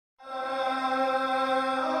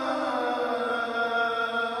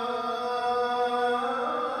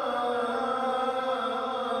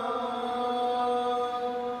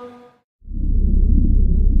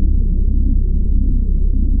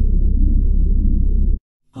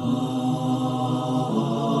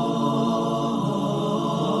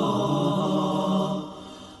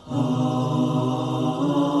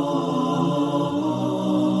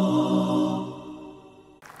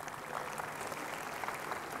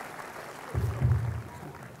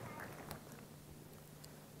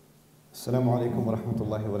Assalamu alaikum wa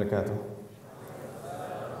rahmatullahi wa barakatuh.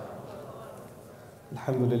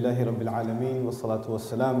 Alhamdulillahi rabbil alameen wa salatu wa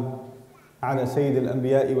salam ala sayyid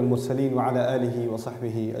al-anbiya'i wal mursaleen wa ala alihi wa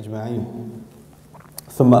sahbihi ajma'een.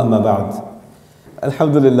 Thumma amma ba'd.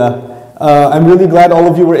 Alhamdulillah. I'm really glad all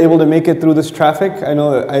of you were able to make it through this traffic. I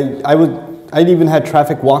know I even had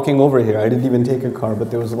traffic walking over here. I didn't even take a car,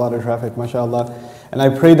 but there was a lot of traffic, mashallah. And I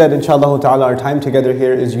pray that inshallah ta'ala our time together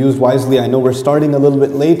here is used wisely. I know we're starting a little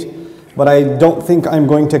bit late, but I don't think I'm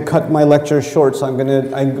going to cut my lecture short, so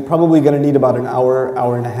I'm probably going to need about an hour,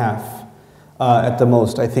 hour and a half at the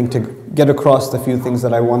most, I think, to get across the few things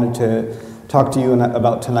that I wanted to talk to you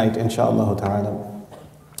about tonight, inshallah ta'ala.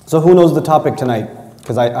 So who knows the topic tonight?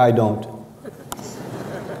 Because I don't.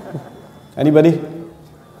 Anybody?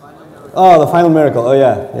 Oh, the final miracle. Oh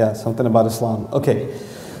yeah, something about Islam. Okay,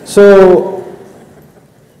 so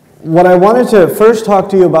what I wanted to first talk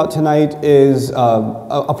to you about tonight is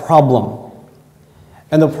a problem.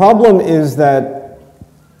 And the problem is that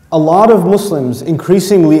a lot of Muslims,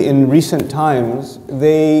 increasingly in recent times,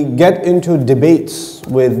 they get into debates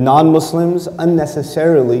with non-Muslims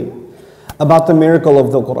unnecessarily about the miracle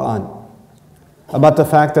of the Quran. About the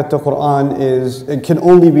fact that the Quran it can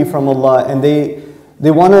only be from Allah, and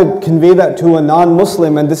they want to convey that to a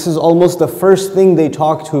non-Muslim, and this is almost the first thing they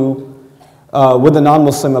talk to with a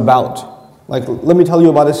non-Muslim about. Like, let me tell you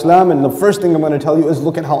about Islam, and the first thing I'm going to tell you is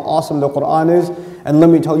look at how awesome the Quran is, and let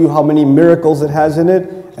me tell you how many miracles it has in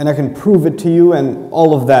it, and I can prove it to you, and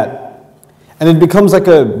all of that. And it becomes like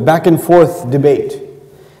a back and forth debate.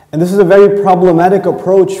 And this is a very problematic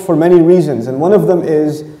approach for many reasons, and one of them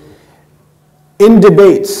is, in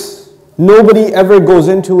debates, nobody ever goes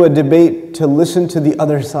into a debate to listen to the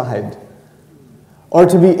other side or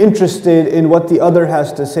to be interested in what the other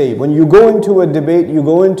has to say. When you go into a debate, you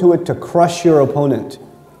go into it to crush your opponent.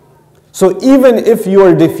 So even if you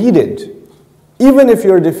are defeated,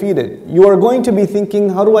 you are going to be thinking,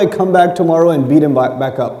 how do I come back tomorrow and beat him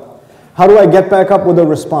back up? How do I get back up with a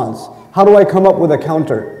response? How do I come up with a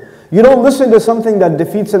counter? You don't listen to something that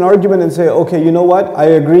defeats an argument and say, okay, you know what, I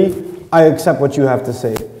agree, I accept what you have to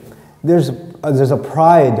say. There's a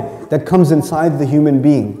pride that comes inside the human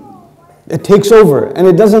being. It takes over, and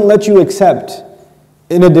it doesn't let you accept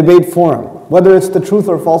in a debate forum. Whether it's the truth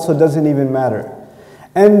or falsehood doesn't even matter.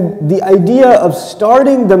 And the idea of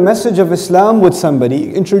starting the message of Islam with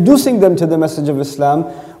somebody, introducing them to the message of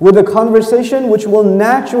Islam with a conversation which will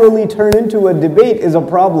naturally turn into a debate is a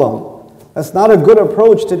problem. That's not a good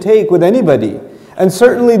approach to take with anybody. And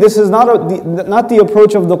certainly this is not the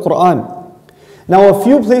approach of the Quran. Now, a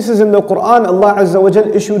few places in the Quran, Allah Azza wa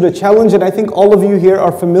Jal issued a challenge, and I think all of you here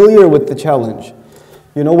are familiar with the challenge.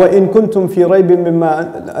 You know, وَإِن كُنْتُمْ فِي رَيْبٍ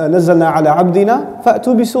مِّمَّا نَزَّلْنَا عَلَىٰ عَبْدِنَا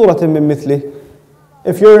فَأْتُوا بِسُورَةٍ مِّن مِّثْلِهِ.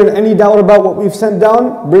 If you're in any doubt about what we've sent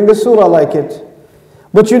down, bring a surah like it.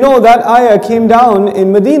 But you know that ayah came down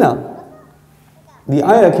in Medina. The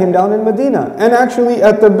ayah came down in Medina, and actually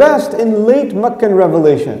at the best in late Meccan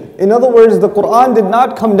revelation. In other words, the Quran did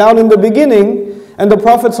not come down in the beginning, and the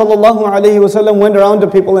Prophet ﷺ went around to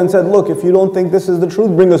people and said, look, if you don't think this is the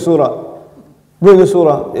truth, bring a surah. Bring a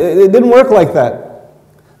surah. It didn't work like that.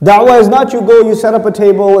 Da'wah is not you go, you set up a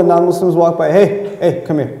table, and non-Muslims walk by, hey,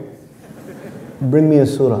 come here. Bring me a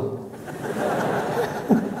surah.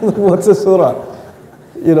 What's a surah?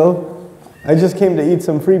 You know? I just came to eat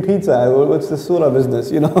some free pizza. What's the surah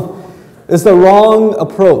business, you know? It's the wrong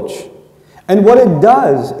approach. And what it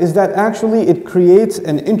does is that actually it creates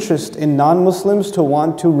an interest in non-Muslims to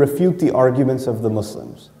want to refute the arguments of the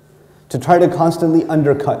Muslims, to try to constantly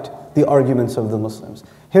undercut the arguments of the Muslims.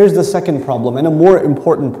 Here's the second problem, and a more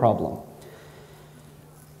important problem.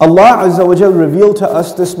 Allah Azza wa Jal revealed to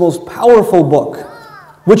us this most powerful book,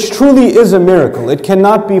 which truly is a miracle. It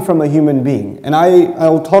cannot be from a human being. And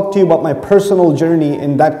I'll talk to you about my personal journey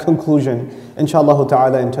in that conclusion, inshallah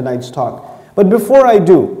ta'ala, in tonight's talk. But before I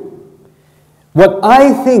do, what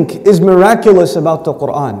I think is miraculous about the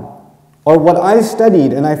Quran, or what I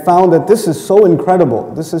studied and I found that this is so incredible,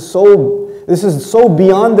 this is so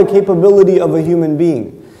beyond the capability of a human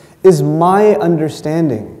being, is my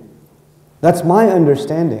understanding. That's my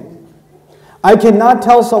understanding. I cannot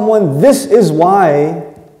tell someone this is why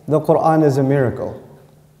the Quran is a miracle,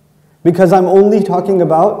 because I'm only talking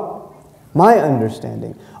about my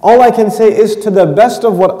understanding. All I can say is, to the best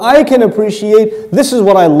of what I can appreciate, this is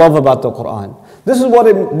what I love about the Quran. This is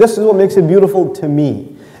what makes it beautiful to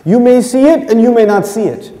me. You may see it and you may not see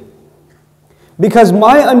it. Because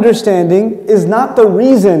my understanding is not the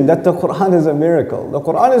reason that the Quran is a miracle. The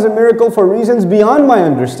Quran is a miracle for reasons beyond my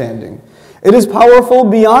understanding. It is powerful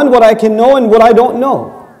beyond what I can know and what I don't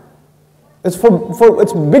know. It's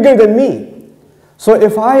bigger than me. So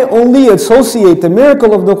if I only associate the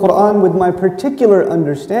miracle of the Quran with my particular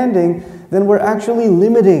understanding, then we're actually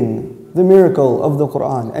limiting the miracle of the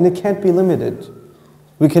Quran, and it can't be limited.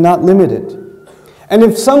 We cannot limit it. And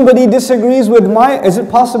if somebody disagrees with is it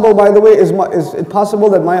possible, by the way, is it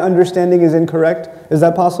possible that my understanding is incorrect? Is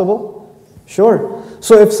that possible? Sure.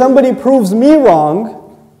 So if somebody proves me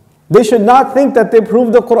wrong, they should not think that they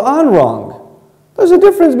proved the Quran wrong. There's a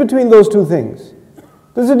difference between those two things.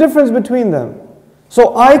 There's a difference between them.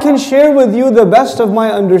 So I can share with you the best of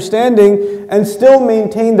my understanding and still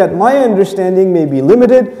maintain that my understanding may be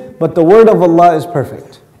limited, but the word of Allah is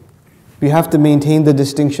perfect. We have to maintain the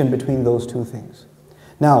distinction between those two things.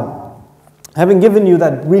 Now, having given you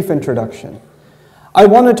that brief introduction, I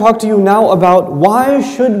want to talk to you now about why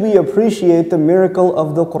should we appreciate the miracle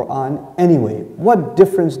of the Quran anyway? What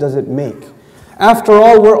difference does it make? After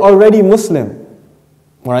all, we're already Muslim.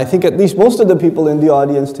 Or I think at least most of the people in the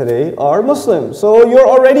audience today are Muslims. So you're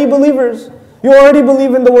already believers. You already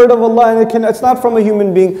believe in the word of Allah, and it's not from a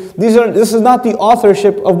human being. This is not the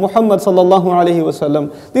authorship of Muhammad sallallahu alaihi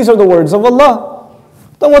wasallam. These are the words of Allah.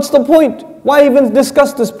 Then what's the point? Why even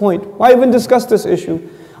discuss this point? Why even discuss this issue?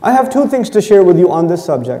 I have two things to share with you on this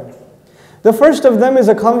subject. The first of them is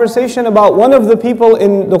a conversation about one of the people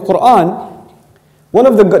in the Quran, one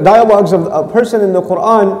of the dialogues of a person in the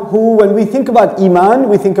Quran who, when we think about Iman,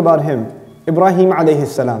 we think about him, Ibrahim alayhi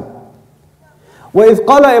salam. وَإِذْ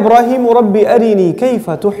قَالَ إِبْرَاهِيمُ رَبِّ أَرِنِي كَيْفَ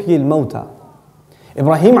تُحْيِي الْمَوْتَى.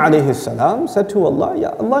 Ibrahim alayhi salam said to Allah,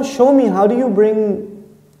 Ya Allah, show me how do you bring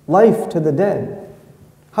life to the dead?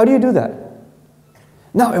 How do you do that?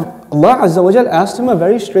 Now, Allah Azza wa Jal asked him a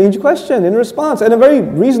very strange question in response, and a very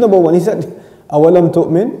reasonable one. He said, أَوَلَمْ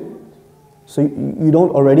تُؤْمِنْ? So you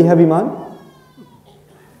don't already have Iman?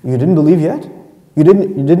 You didn't believe yet? You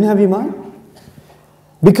didn't have Iman?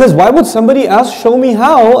 Because why would somebody ask, show me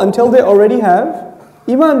how, until they already have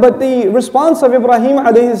Iman? But the response of Ibrahim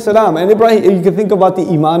alayhi salam, and Ibrahim, you can think about the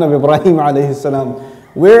Iman of Ibrahim alayhi salam.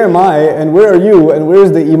 Where am I, and where are you, and where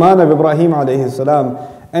is the Iman of Ibrahim alayhi salam?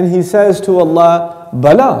 And he says to Allah,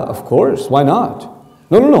 Bala, of course, why not?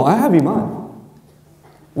 No, I have Iman.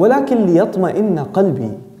 وَلَكِنْ لِيَطْمَئِنَّ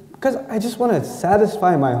قَلْبِي. Because I just want to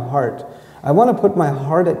satisfy my heart. I want to put my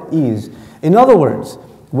heart at ease. In other words,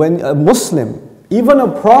 when a Muslim, even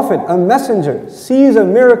a prophet, a messenger, sees a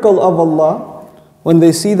miracle of Allah, when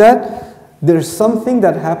they see that, there's something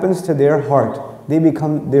that happens to their heart. They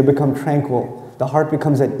become tranquil. The heart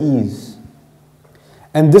becomes at ease.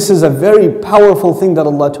 And this is a very powerful thing that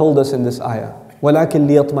Allah told us in this ayah. وَلَكِنْ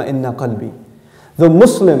لِيَطْمَئِنَّ قَلْبِي. The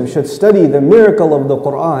Muslim should study the miracle of the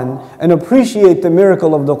Quran and appreciate the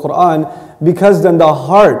miracle of the Quran, because then the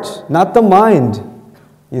heart, not the mind,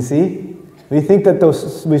 you see, we think that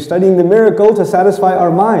we're studying the miracle to satisfy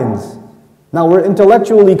our minds. Now we're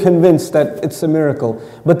intellectually convinced that it's a miracle,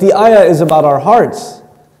 but the ayah is about our hearts.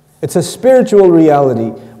 It's a spiritual reality.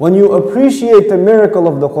 When you appreciate the miracle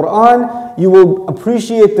of the Quran, you will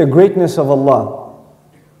appreciate the greatness of Allah.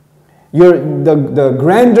 The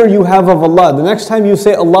grandeur you have of Allah. The next time you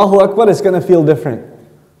say Allahu Akbar, it's going to feel different.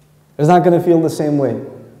 It's not going to feel the same way.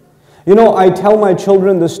 You know, I tell my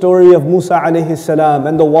children the story of Musa alayhi salam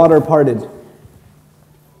and the water parted.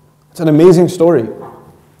 It's an amazing story.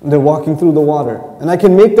 They're walking through the water. And I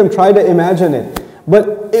can make them try to imagine it.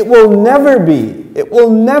 But it will never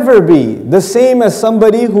be the same as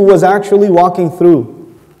somebody who was actually walking through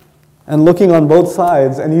and looking on both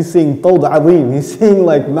sides, and he's seeing Tawd Azim, he's seeing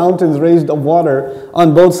like mountains raised of water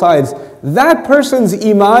on both sides. That person's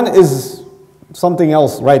Iman is something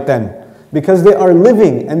else right then, because they are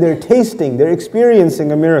living and they're tasting, they're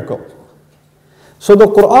experiencing a miracle. So the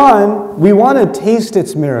Quran, we want to taste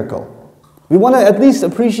its miracle. We want to at least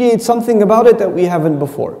appreciate something about it that we haven't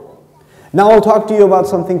before. Now I'll talk to you about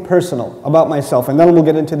something personal, about myself, and then we'll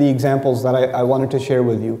get into the examples that I wanted to share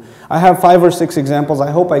with you. I have 5 or 6 examples. I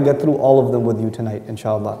hope I get through all of them with you tonight,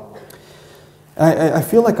 inshallah. I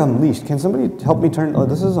feel like I'm leashed. Can somebody help me turn? Oh,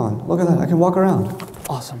 this is on. Look at that. I can walk around.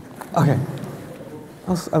 Awesome. Okay.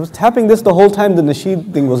 I was tapping this the whole time the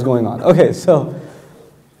nasheed thing was going on. Okay, so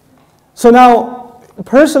now,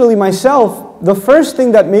 personally myself, the first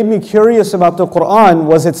thing that made me curious about the Quran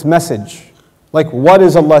was its message. Like, what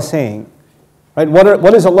is Allah saying? Right?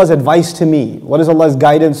 What is Allah's advice to me? What is Allah's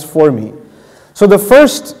guidance for me? So the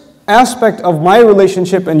first aspect of my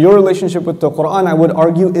relationship and your relationship with the Quran, I would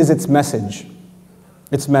argue, is its message.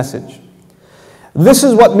 Its message. This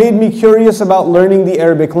is what made me curious about learning the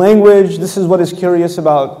Arabic language. This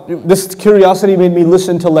curiosity made me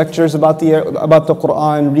listen to lectures about the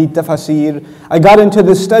Quran, read tafsir. I got into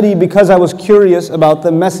this study because I was curious about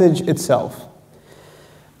the message itself.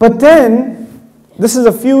 But then, This is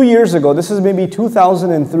a few years ago. This is maybe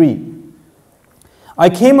 2003. I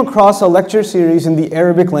came across a lecture series in the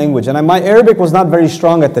Arabic language, and my Arabic was not very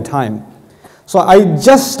strong at the time. So I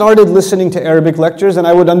just started listening to Arabic lectures, and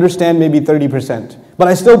I would understand maybe 30%. But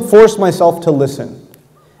I still forced myself to listen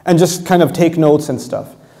and just kind of take notes and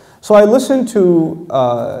stuff. So I listened to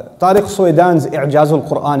Tariq Suwaidan's I'jaz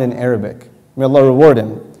al-Quran in Arabic. May Allah reward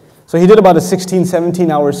him. So he did about a 16,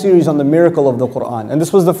 17-hour series on the miracle of the Quran. And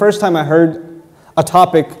this was the first time I heard a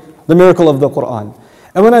topic, the miracle of the Quran.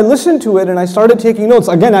 And when I listened to it and I started taking notes,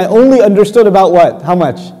 again, I only understood about what? How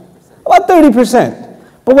much? About 30%.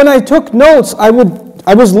 But when I took notes, I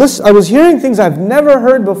was hearing things I've never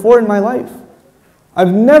heard before in my life.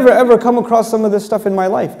 I've never ever come across some of this stuff in my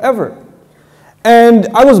life, ever. And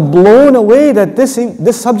I was blown away that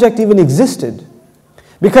this subject even existed.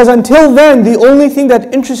 Because until then, the only thing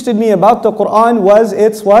that interested me about the Quran was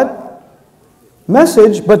its what?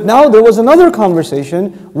 Message. But now there was another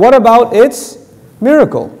conversation. What about its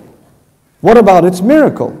miracle? What about its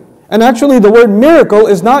miracle? And actually the word miracle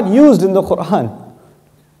is not used in the Quran.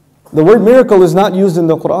 The word miracle is not used in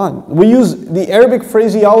the Quran. We use the Arabic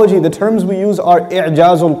phraseology, the terms we use are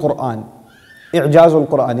I'jaz al-Quran. I'jaz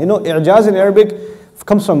al-Quran. You know, I'jaz in Arabic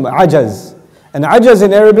comes from ajaz. And ajaz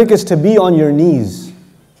in Arabic is to be on your knees,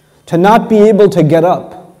 to not be able to get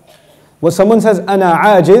up. When someone says, ana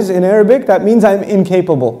ajiz in Arabic, that means I'm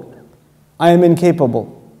incapable. I am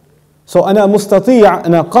incapable. So, ana mustati',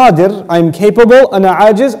 ana qadir, I'm capable, ana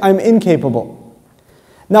ajiz, I'm incapable.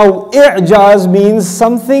 Now, i'jaz means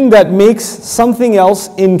something that makes something else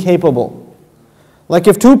incapable. Like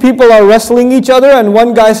if two people are wrestling each other and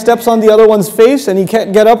one guy steps on the other one's face and he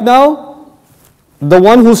can't get up now, the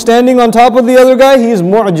one who's standing on top of the other guy, he's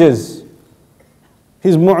mu'jiz.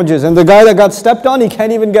 He's mu'jiz. And the guy that got stepped on, he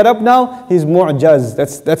can't even get up now, he's mu'jaz.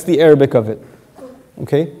 That's the Arabic of it.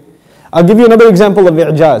 Okay? I'll give you another example of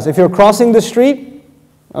i'jaz. If you're crossing the street,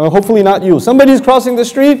 hopefully not you, somebody's crossing the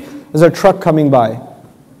street, there's a truck coming by.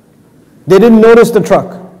 They didn't notice the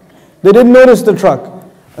truck. They didn't notice the truck.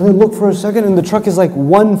 And then look for a second and the truck is like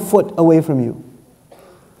 1 foot away from you.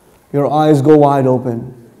 Your eyes go wide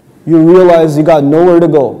open. You realize you got nowhere to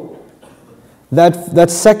go. That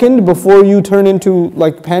second before you turn into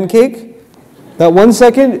like pancake, that 1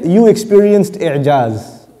 second you experienced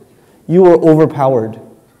i'jaz. You were overpowered.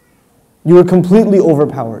 You were completely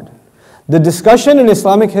overpowered. The discussion in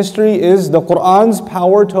Islamic history is the Qur'an's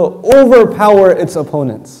power to overpower its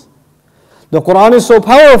opponents. The Quran is so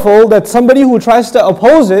powerful that somebody who tries to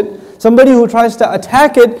oppose it, somebody who tries to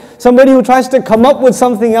attack it, somebody who tries to come up with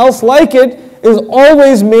something else like it is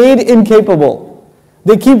always made incapable.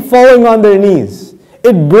 They keep falling on their knees.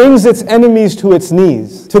 It brings its enemies to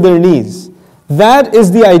their knees. That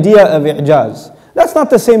is the idea of i'jaz. That's not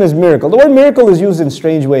the same as miracle. The word miracle is used in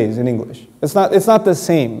strange ways in English. It's not the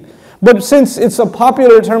same. But since it's a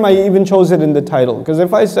popular term, I even chose it in the title. Because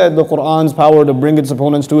if I said the Qur'an's power to bring its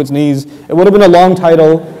opponents to its knees, it would have been a long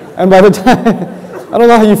title. And by the time, I don't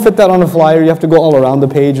know how you fit that on a flyer. You have to go all around the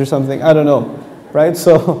page or something. I don't know. Right?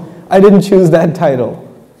 So I didn't choose that title.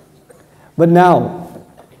 But now,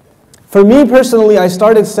 for me personally, I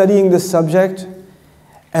started studying this subject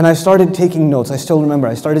and I started taking notes. I still remember,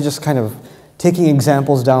 I started just kind of taking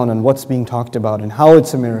examples down on what's being talked about and how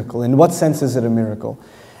it's a miracle. In what sense is it a miracle?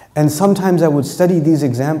 And sometimes I would study these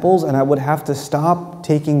examples and I would have to stop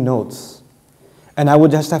taking notes. And I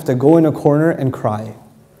would just have to go in a corner and cry.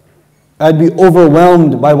 I'd be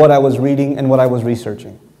overwhelmed by what I was reading and what I was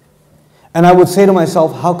researching. And I would say to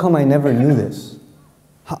myself, how come I never knew this?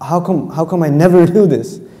 How come I never knew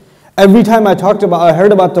this? Every time I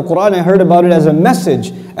heard about the Quran, I heard about it as a message.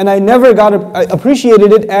 And I never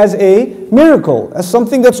appreciated it as a miracle, as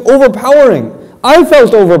something that's overpowering. I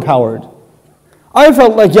felt overpowered. I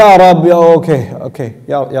felt like, Ya Rabb, okay,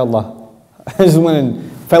 Ya Allah. I just went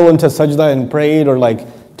and fell into sajda and prayed or like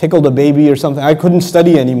tickled a baby or something. I couldn't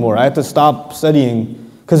study anymore. I had to stop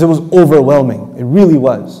studying because it was overwhelming. It really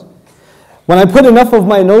was. When I put enough of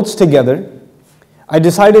my notes together, I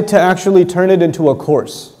decided to actually turn it into a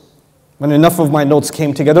course. When enough of my notes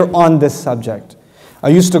came together on this subject. I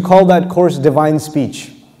used to call that course Divine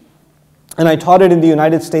Speech. And I taught it in the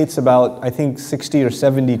United States about, I think, 60 or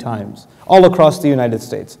 70 times, all across the United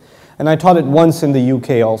States. And I taught it once in the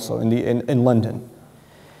UK also, in London.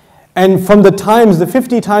 And from the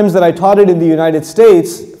 50 times that I taught it in the United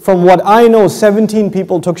States, from what I know, 17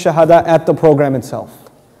 people took Shahada at the program itself.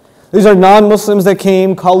 These are non-Muslims that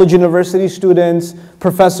came, college, university students,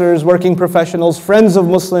 professors, working professionals, friends of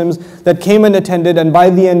Muslims that came and attended, and by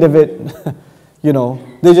the end of it,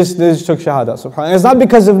 They just took Shahada, subhanAllah. It's not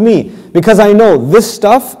because of me, because I know this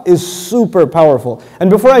stuff is super powerful. And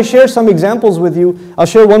before I share some examples with you, I'll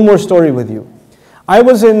share one more story with you. I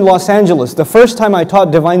was in Los Angeles. The first time I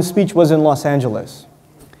taught divine speech was in Los Angeles.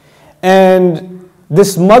 And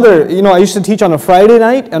this mother, I used to teach on a Friday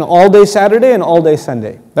night, and all day Saturday, and all day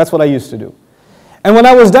Sunday. That's what I used to do. And when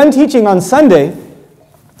I was done teaching on Sunday,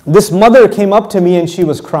 this mother came up to me and she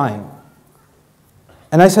was crying.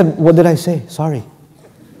 And I said, what did I say? Sorry.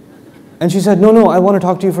 And she said, no, I want to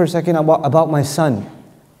talk to you for a second about my son.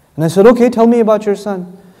 And I said, okay, tell me about your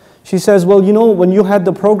son. She says, well, when you had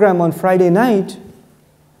the program on Friday night,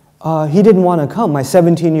 he didn't want to come, my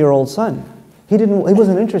 17-year-old son. He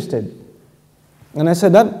wasn't interested. And I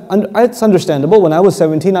said, it's understandable. When I was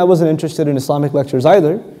 17, I wasn't interested in Islamic lectures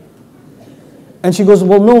either. And she goes,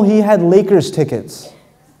 well, no, he had Lakers tickets,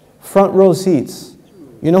 front row seats.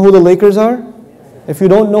 You know who the Lakers are? If you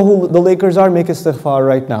don't know who the Lakers are, make istighfar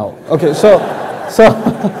right now. Okay, so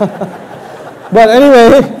but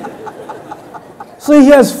anyway, so he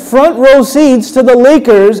has front row seats to the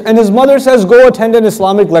Lakers, and his mother says, go attend an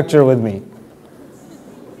Islamic lecture with me.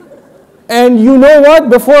 And you know what?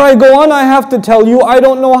 Before I go on, I have to tell you, I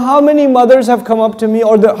don't know how many mothers have come up to me,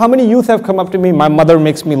 or how many youth have come up to me, my mother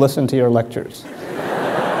makes me listen to your lectures.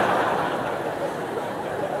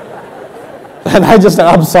 And I just said,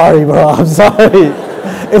 I'm sorry, bro, I'm sorry.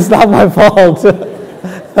 It's not my fault.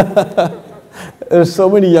 There's so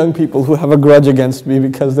many young people who have a grudge against me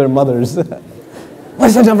because they're mothers.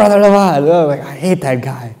 Listen to Brother Nouman. Oh, like, I hate that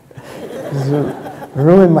guy. He's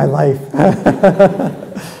ruined my life.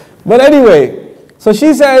 But anyway, so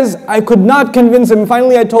she says, I could not convince him.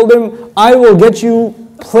 Finally, I told him, I will get you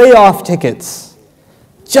playoff tickets.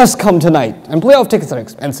 Just come tonight. And playoff tickets are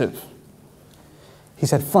expensive. He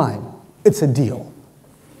said, fine, it's a deal.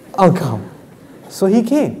 I'll come. So he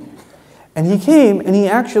came. And he came and he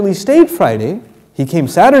actually stayed Friday. He came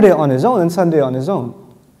Saturday on his own and Sunday on his own.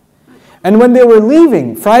 And when they were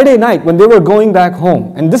leaving, Friday night, when they were going back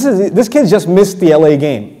home, and this kid just missed the LA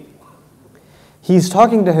game. He's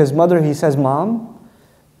talking to his mother, he says, Mom,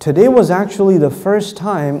 today was actually the first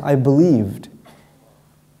time I believed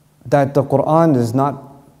that the Quran is not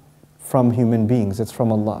from human beings, it's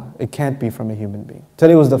from Allah. It can't be from a human being.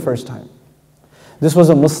 Today was the first time. This was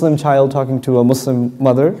a Muslim child talking to a Muslim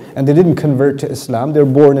mother, and they didn't convert to Islam, they're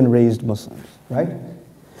born and raised Muslims, right?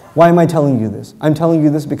 Why am I telling you this? I'm telling you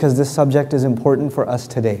this because this subject is important for us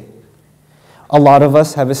today. A lot of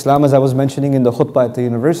us have Islam, as I was mentioning in the khutbah at the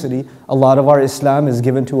university, a lot of our Islam is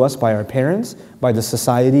given to us by our parents, by the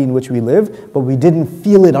society in which we live, but we didn't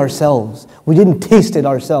feel it ourselves. We didn't taste it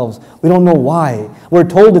ourselves. We don't know why. We're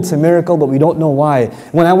told it's a miracle, but we don't know why.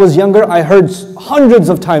 When I was younger, I heard hundreds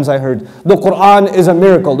of times the Quran is a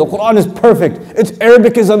miracle. The Quran is perfect. Its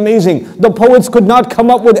Arabic is amazing. The poets could not come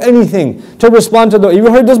up with anything to respond to the... You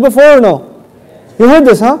heard this before or no? You heard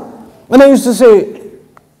this, huh? And I used to say,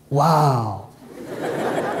 wow.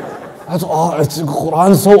 That's all.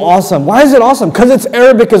 Quran is so awesome. Why is it awesome? Because its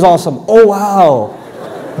Arabic is awesome. Oh wow.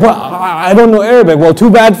 But I don't know Arabic. Well, too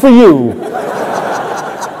bad for you.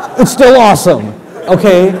 It's still awesome.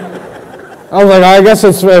 Okay. I was like, I guess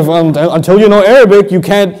it's until you know Arabic, you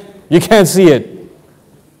can't see it.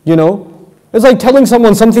 You know? It's like telling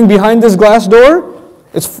someone something behind this glass door.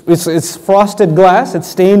 It's frosted glass. It's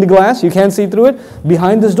stained glass. You can't see through it.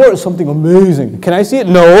 Behind this door is something amazing. Can I see it?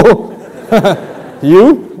 No.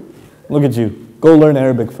 You? Look at you. Go learn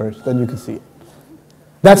Arabic first, then you can see it.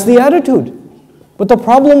 That's the attitude. But the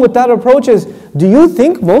problem with that approach is, do you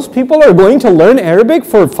think most people are going to learn Arabic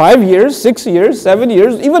for 5 years, 6 years, 7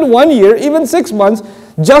 years, even 1 year, even 6 months,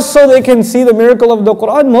 just so they can see the miracle of the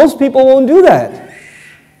Quran? Most people won't do that.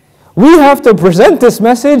 We have to present this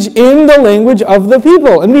message in the language of the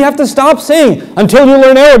people. And we have to stop saying, until you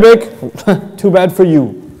learn Arabic, too bad for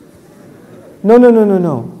you.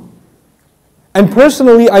 No. And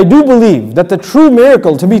personally, I do believe that the true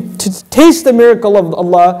miracle, to taste the miracle of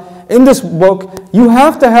Allah in this book, you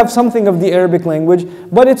have to have something of the Arabic language,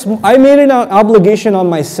 but I made it an obligation on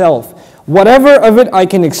myself. Whatever of it I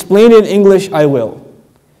can explain in English, I will.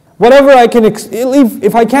 Whatever I can,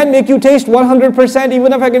 if I can't make you taste 100%,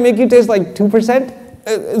 even if I can make you taste like 2%,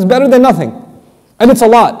 it's better than nothing. And it's a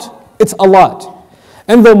lot. It's a lot.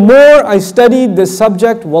 And the more I studied this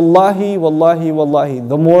subject, wallahi,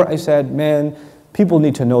 the more I said, man, people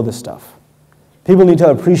need to know this stuff. People need to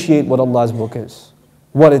appreciate what Allah's book is,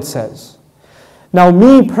 what it says. Now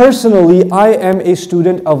me personally, I am a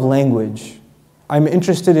student of language. I'm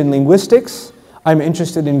interested in linguistics, I'm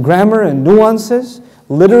interested in grammar and nuances,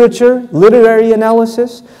 literature, literary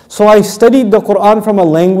analysis. So I studied the Quran from a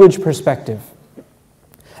language perspective.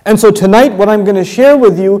 And so tonight what I'm going to share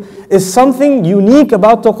with you is something unique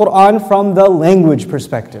about the Quran from the language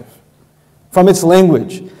perspective. From its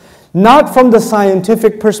language. Not from the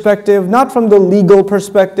scientific perspective, not from the legal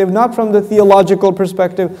perspective, not from the theological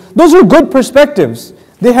perspective. Those are good perspectives.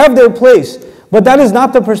 They have their place. But that is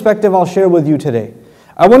not the perspective I'll share with you today.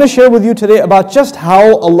 I want to share with you today about just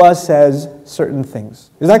how Allah says certain things.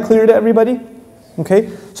 Is that clear to everybody?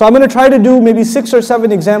 Okay, so I'm going to try to do maybe 6 or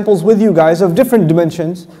 7 examples with you guys of different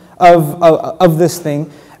dimensions of this thing.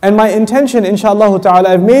 And my intention, inshallah ta'ala,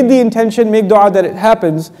 I've made the intention, make dua that it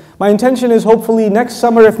happens. My intention is hopefully next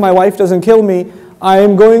summer, if my wife doesn't kill me, I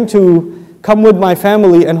am going to come with my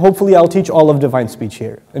family and hopefully I'll teach all of divine speech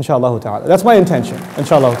here, inshallah ta'ala. That's my intention,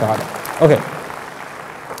 inshallah ta'ala. Okay.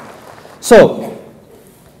 So,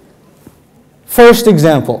 first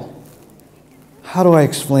example. How do I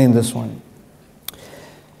explain this one?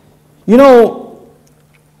 You know,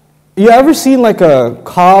 you ever seen like a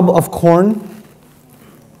cob of corn?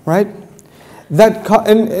 Right? That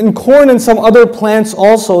in corn and some other plants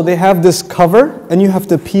also, they have this cover and you have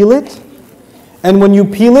to peel it. And when you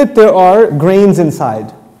peel it, there are grains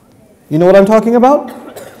inside. You know what I'm talking about?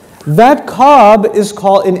 That cob is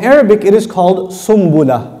called, in Arabic, it is called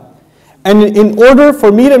sumbula. And in order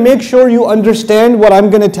for me to make sure you understand what I'm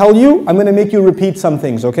going to tell you, I'm going to make you repeat some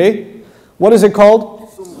things, okay? What is it called?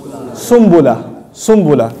 Sumbula.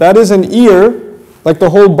 Sumbula. That is an ear, like the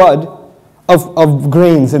whole bud, of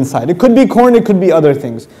grains inside. It could be corn, it could be other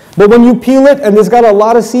things. But when you peel it and there's got a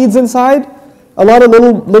lot of seeds inside, a lot of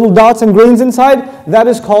little dots and grains inside, that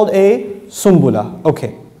is called a sumbula.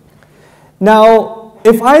 Okay. Now,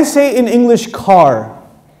 if I say in English car,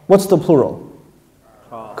 what's the plural?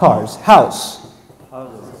 Cars. House.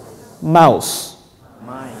 Mouse.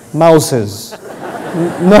 Mouses.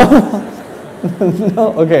 No?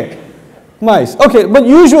 No? Okay. Mice. Okay, but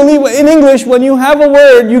usually in English, when you have a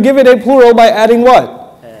word, you give it a plural by adding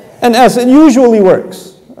what? An S. It usually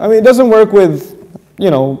works. I mean, it doesn't work with, you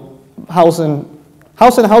know, house and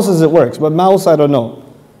houses it works, but mouse, I don't know.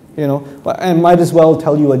 You know, and might as well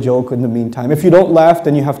tell you a joke in the meantime. If you don't laugh,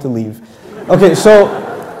 then you have to leave. Okay, so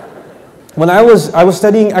when I was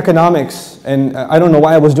studying economics, and I don't know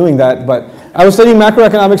why I was doing that, but I was studying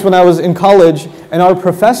macroeconomics when I was in college, and our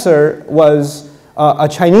professor was a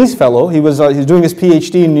Chinese fellow. He was doing his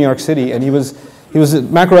PhD in New York City, and he was a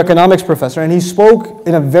macroeconomics professor, and he spoke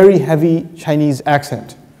in a very heavy Chinese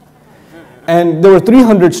accent. And there were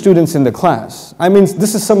 300 students in the class. I mean,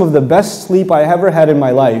 this is some of the best sleep I ever had in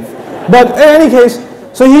my life. But in any case,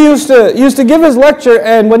 so he used to give his lecture,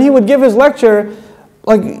 and when he would give his lecture,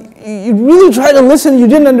 like, you really try to listen, you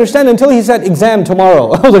didn't understand until he said exam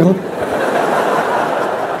tomorrow. I was like,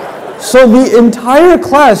 so the entire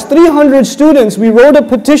class, 300 students, we wrote a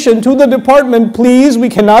petition to the department, please, we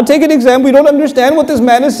cannot take an exam, we don't understand what this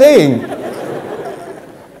man is saying.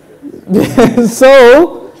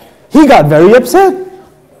 So, he got very upset.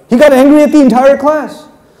 He got angry at the entire class.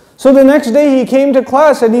 So the next day he came to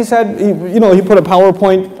class and he said, he put a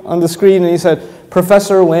PowerPoint on the screen and he said,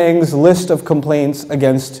 Professor Wang's list of complaints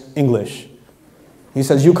against English. He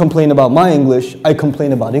says, you complain about my English, I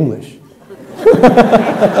complain about English.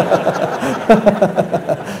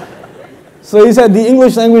 So he said the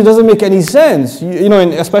English language doesn't make any sense.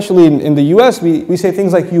 And especially in the US, we say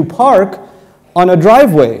things like you park on a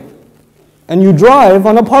driveway and you drive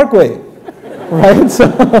on a parkway, right? So,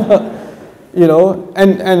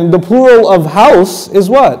 and the plural of house is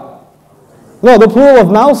what? No, the plural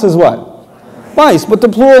of mouse is what? Mice, but the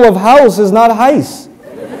plural of house is not heis.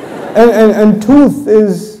 And tooth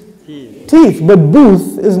is teeth, but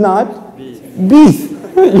booth is not beef.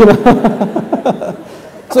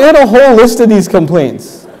 So he had a whole list of these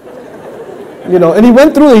complaints. And he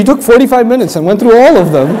went through, he took 45 minutes and went through all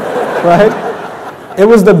of them, right? It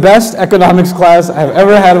was the best economics class I've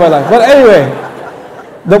ever had in my life. But anyway,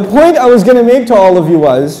 the point I was going to make to all of you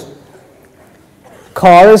was,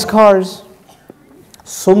 car is cars.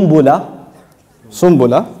 Sumbula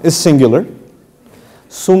is singular.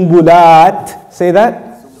 Sumbulat, say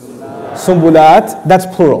that? Sumbulat, that's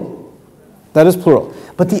plural. That is plural.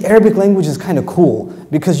 But the Arabic language is kind of cool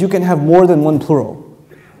because you can have more than one plural.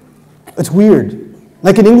 It's weird.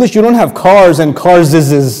 Like in English, you don't have cars and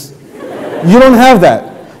carses. You don't have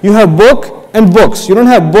that. You have book and books. You don't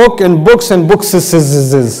have book and books and books.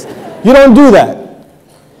 You don't do that.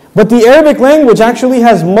 But the Arabic language actually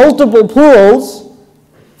has multiple plurals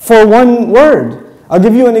for one word. I'll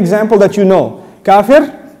give you an example that you know.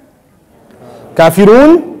 Kafir,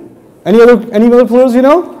 kafirun. Any other plurals you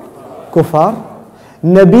know? Kufar.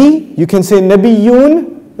 Nabi, you can say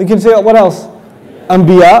nabiyun. You can say what else?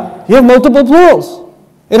 Anbiya. You have multiple plurals.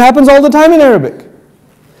 It happens all the time in Arabic.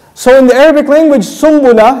 So in the Arabic language,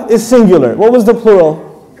 sumbula is singular. What was the plural?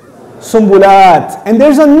 Sumbulat. And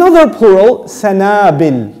there's another plural,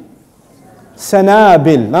 sanabil.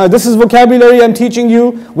 Sanabil. Now this is vocabulary I'm teaching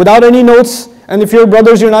you without any notes. And if you're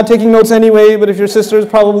brothers, you're not taking notes anyway. But if you're sisters,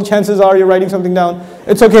 probably chances are you're writing something down.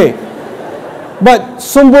 It's okay. But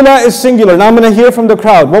sumbula is singular. Now I'm going to hear from the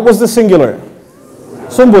crowd. What was the singular?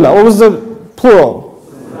 Sumbula. What was the plural?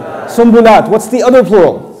 Sumbulat. What's the other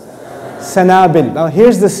plural? Sanabil. Now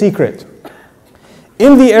here's the secret.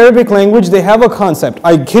 In the Arabic language, they have a concept.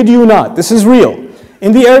 I kid you not. This is real.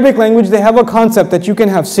 In the Arabic language, they have a concept that you can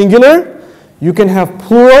have singular, you can have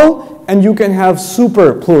plural, and you can have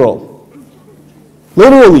super plural.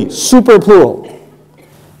 Literally, super plural.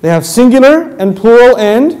 They have singular and plural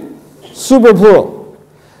and super plural.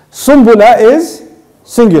 Sumbula is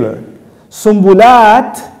singular.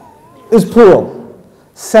 Sumbulat is plural.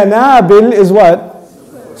 Sanabil is what?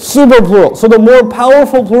 Super plural. So the more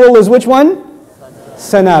powerful plural is which one?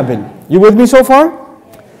 Sanabil. You with me so far?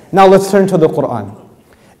 Now let's turn to the Quran.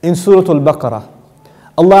 In Surah Al-Baqarah,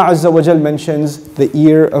 Allah Azza wa Jal mentions the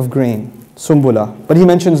ear of grain, sumbula, but He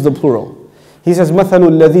mentions the plural. He says, مَثَلُ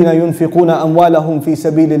الَّذِينَ يُنْفِقُونَ أَمْوَالَهُمْ فِي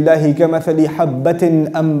سَبِيلِ اللَّهِ كَمَثَلِ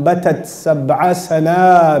حَبَّةٍ أَنْبَتَتْ سَبْعَ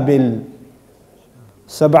سَنَابِلٍ.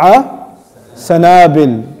 Sab'a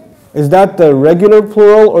sanabil. Is that the regular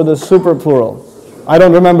plural or the super plural? I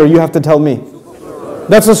don't remember, you have to tell me.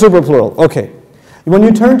 That's the super plural, okay. When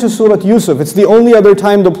you turn to Surah Yusuf, it's the only other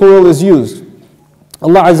time the plural is used.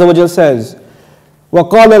 Allah Azza wa Jal says,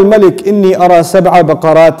 وَقَالَ الْمَلِكِ إِنِّي أَرَى سَبْعَ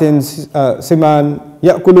بَقَرَاتٍ سِمَانٍ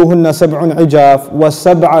يَأْكُلُهُنَّ سَبْعٌ عِجَافٌ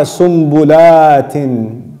وَسَبْعَ سُنْبُلَاتٍ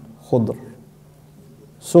خُضْرٍ.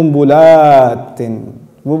 Sumbulatin.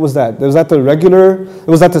 What was that? Was that the regular?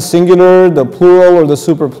 Was that the singular, the plural, or the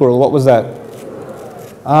super plural? What was that?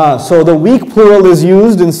 So the weak plural is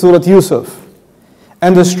used in Surah Yusuf.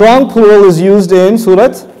 And the strong plural is used in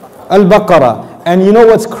Surah Al-Baqarah. And you know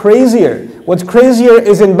what's crazier? What's crazier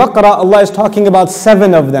is in Baqarah, Allah is talking about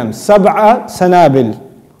 7 of them. Sab'a sanabil.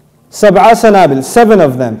 Sab'a sanabil. 7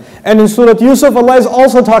 of them. And in Surah Yusuf, Allah is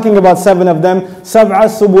also talking about 7 of them. Sab'a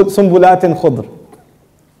sumbulatin khudr.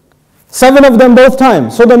 7 of them both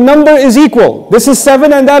times. So the number is equal. This is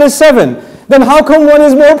 7 and that is 7. Then how come one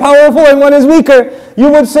is more powerful and one is weaker? You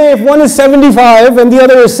would say if one is 75 and the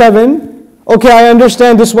other is 7, okay, I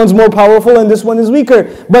understand this one's more powerful and this one is weaker.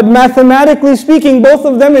 But mathematically speaking, both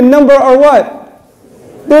of them in number are what?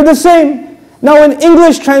 They're the same. Now in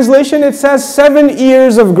English translation, it says 7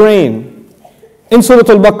 ears of grain in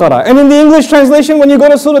Surah Al-Baqarah. And in the English translation, when you go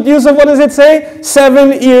to Surah Yusuf, what does it say?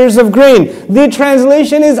 7 ears of grain. The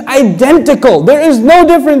translation is identical. There is no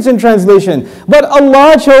difference in translation. But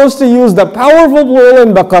Allah chose to use the powerful plural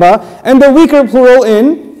in Baqarah and the weaker plural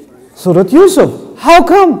in Surah Yusuf. How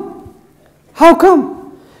come? How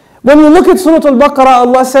come? When you look at Surah Al-Baqarah,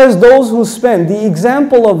 Allah says those who spend, the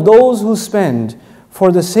example of those who spend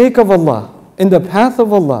for the sake of Allah, in the path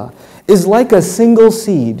of Allah, is like a single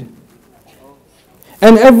seed.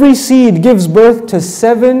 And every seed gives birth to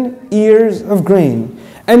 7 ears of grain.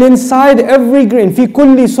 And inside every grain, في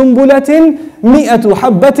كل سنبلة 100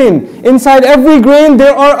 حبة. Inside every grain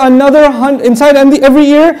there are another 100. Inside every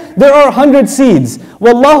ear there are 100 seeds.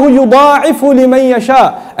 وَاللَّهُ يُضَاعِفُ لِمَنْ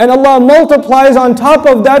يَشَاءُ. And Allah multiplies on top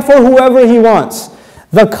of that for whoever He wants.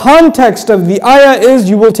 The context of the ayah is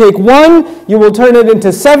you will take 1, you will turn it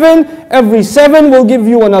into 7, every 7 will give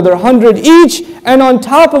you another 100 each, and on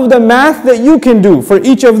top of the math that you can do for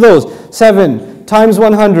each of those, 7 times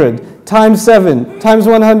 100 times 7 times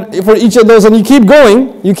 100 for each of those, and you keep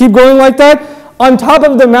going like that. On top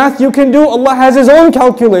of the math you can do, Allah has His own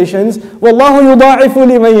calculations. وَاللَّهُ يُضَاعِفُ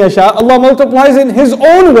لِمَنْ يَشَاءُ. Allah multiplies it His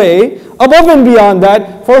own way, above and beyond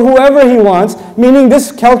that, for whoever He wants. Meaning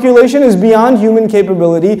this calculation is beyond human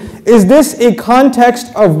capability. Is this a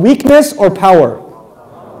context of weakness or power?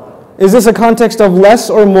 Is this a context of less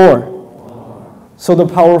or more? So the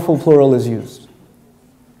powerful plural is used.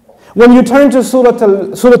 When you turn to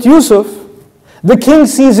Surah Yusuf, the king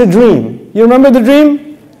sees a dream. You remember the dream?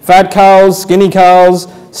 Fat cows, skinny cows,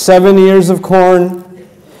 7 ears of corn.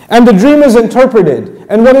 And the dream is interpreted.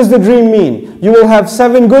 And what does the dream mean? You will have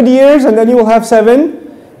 7 good years and then you will have 7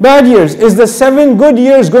 bad years. Is the 7 good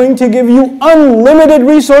years going to give you unlimited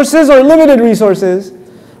resources or limited resources?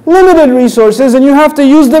 Limited resources, and you have to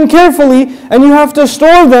use them carefully and you have to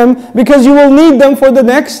store them because you will need them for the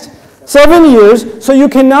next 7 years. So you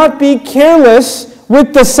cannot be careless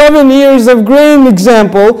with the 7 years of grain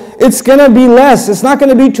example. It's going to be less. It's not going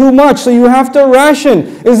to be too much. So you have to ration.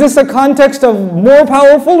 Is this a context of more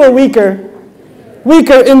powerful or weaker?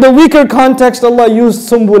 Weaker. In the weaker context, Allah used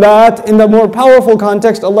sumbulat. In the more powerful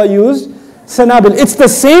context, Allah used sanabil. It's the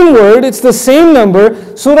same word, it's the same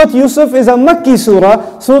number. Surah Yusuf is a Makki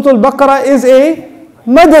surah. Surah Al-Baqarah is a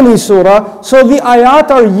Madani surah. So the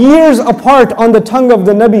ayat are years apart on the tongue of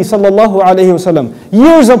the Nabi sallallahu alayhi wasallam.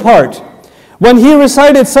 Years apart. When he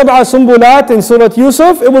recited Sab'a Sumbulat in Surah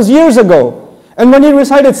Yusuf, it was years ago. And when he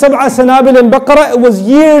recited Sab'a Sanabil in Baqarah, it was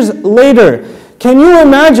years later. Can you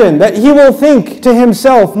imagine that he will think to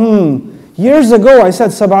himself, years ago I said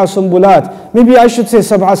Sab'a Sumbulat. Maybe I should say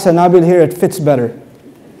Sab'a Sanabil here, it fits better.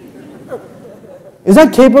 Is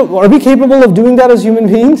that capable? Are we capable of doing that as human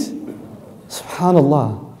beings?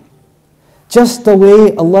 SubhanAllah. Just the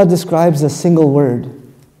way Allah describes a single word.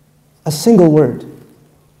 A single word.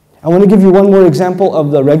 I want to give you one more example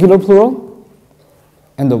of the regular plural,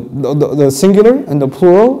 and the singular, and the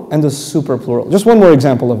plural, and the super plural. Just one more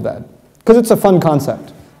example of that. Because it's a fun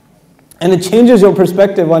concept. And it changes your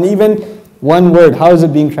perspective on even one word. How is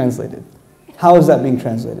it being translated? How is that being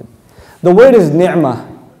translated? The word is ni'mah.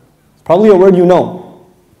 It's probably a word you know.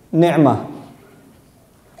 Ni'mah.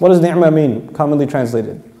 What does ni'mah mean, commonly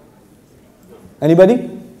translated?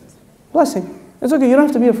 Anybody? Blessing. It's okay, you don't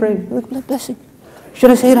have to be afraid. Look, blessing.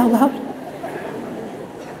 Should I say it out loud?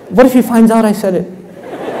 What if he finds out I said it?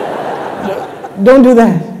 Don't do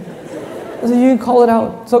that. You can call it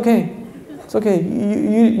out. It's okay. It's okay.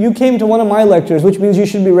 You came to one of my lectures, which means you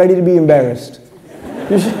should be ready to be embarrassed.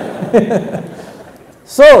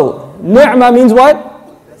 So, ni'mah means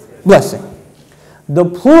what? Blessing. The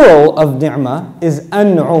plural of ni'mah is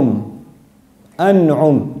an'um.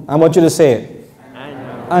 An'um. I want you to say it.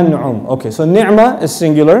 An'um. Okay, so ni'mah is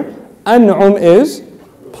singular. An'um is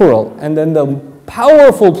plural. And then the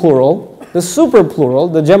powerful plural, the super plural,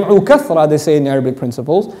 the jam'u kathra, they say in Arabic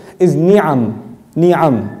principles, is ni'am.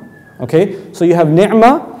 Ni'am. Okay, so you have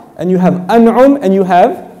ni'mah, and you have an'um, and you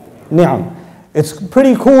have ni'am. It's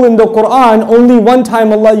pretty cool in the Quran, only one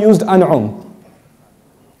time Allah used an'um.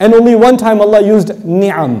 And only one time Allah used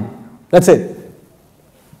ni'am. That's it.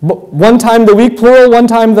 One time the weak plural, one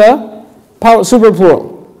time the super plural.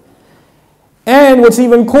 And what's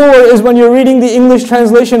even cooler is when you're reading the English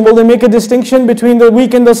translation, will they make a distinction between the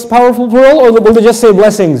weak and the powerful plural, or will they just say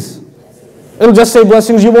blessings? It'll just say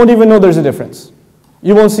blessings, you won't even know there's a difference.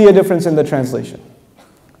 You won't see a difference in the translation.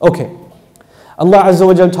 Okay. Allah Azza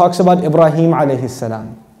wa Jal talks about Ibrahim alayhi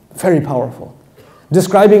salam. Very powerful.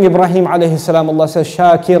 Describing Ibrahim alayhi salam, Allah says,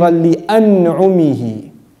 Shakiran li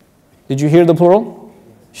an'umihi. Did you hear the plural?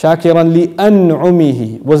 Shakiran li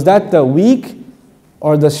an'umihi. Was that the weak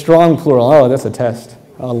or the strong plural? Oh, that's a test.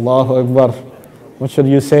 Allahu Akbar. What should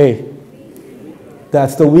you say?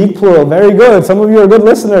 That's the weak plural. Very good. Some of you are good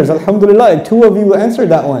listeners. Alhamdulillah. 2 of you answered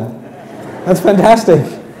that one. That's fantastic.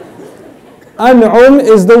 An'um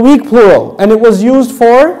is the weak plural, and it was used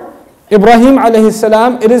for Ibrahim alayhi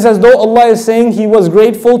salam. It is as though Allah is saying he was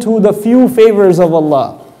grateful to the few favors of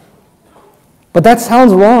Allah. But that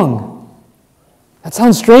sounds wrong. That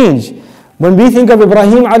sounds strange. When we think of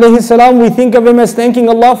Ibrahim alayhi salam, we think of him as thanking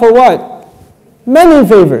Allah for what? Many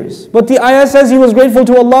favors. But the ayah says he was grateful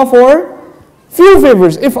to Allah for few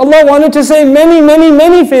favors. If Allah wanted to say many, many,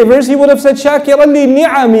 many favors, He would have said shakiran li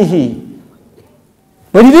ni'amihi.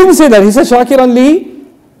 But He didn't say that. He said shakiran li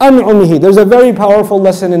an'umihi. There's a very powerful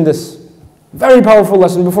lesson in this. Very powerful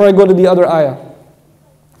lesson before I go to the other ayah.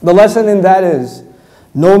 The lesson in that is,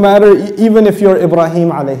 no matter, even if you're Ibrahim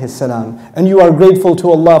alayhi salam, and you are grateful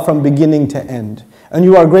to Allah from beginning to end, and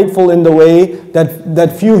you are grateful in the way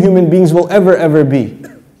that few human beings will ever be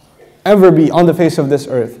on the face of this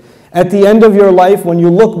earth. At the end of your life, when you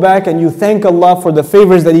look back and you thank Allah for the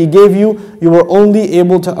favors that He gave you, you were only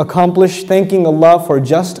able to accomplish thanking Allah for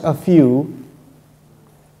just a few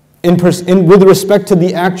with respect to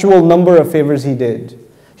the actual number of favors He did.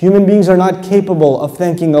 Human beings are not capable of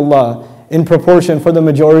thanking Allah in proportion for the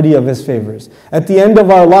majority of His favors. At the end of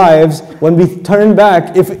our lives, when we turn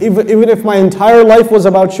back, even if my entire life was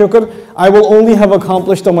about shukr, I will only have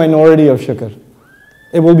accomplished a minority of shukr.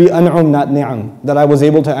 It will be an'um, not ni'am, that I was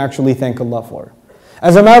able to actually thank Allah for.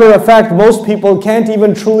 As a matter of fact, most people can't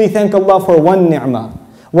even truly thank Allah for one ni'mah.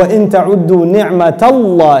 وَإِن تَعُدُّوا نِعْمَةَ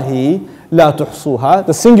اللَّهِ لَا تُحْصُوهَا.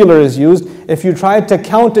 The singular is used. If you try to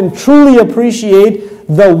count and truly appreciate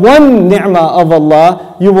the one ni'mah of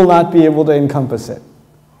Allah, you will not be able to encompass it.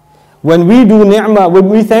 When we do ni'mah, when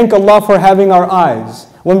we thank Allah for having our eyes,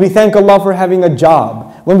 when we thank Allah for having a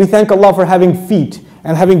job, when we thank Allah for having feet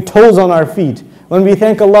and having toes on our feet, when we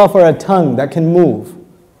thank Allah for a tongue that can move,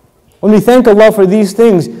 when we thank Allah for these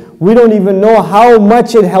things, we don't even know how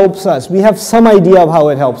much it helps us. We have some idea of how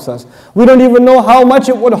it helps us. We don't even know how much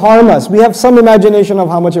it would harm us. We have some imagination of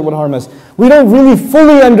how much it would harm us. We don't really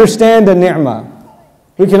fully understand the ni'mah.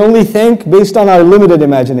 We can only thank based on our limited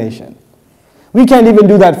imagination. We can't even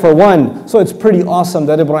do that for one. So it's pretty awesome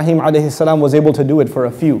that Ibrahim alayhi salam was able to do it for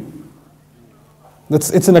a few.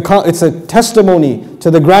 It's a testimony to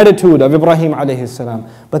the gratitude of Ibrahim alayhi salam.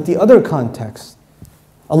 But the other context,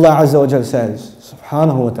 Allah Azza wa Jal says,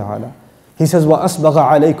 subhanahu wa ta'ala, He says, وَأَسْبَغَ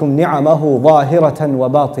عَلَيْكُمْ نِعَمَهُ ظَاهِرَةً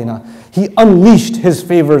وَبَاطِنًا. He unleashed His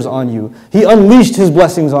favors on you. He unleashed His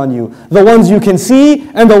blessings on you. The ones you can see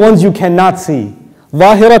and the ones you cannot see.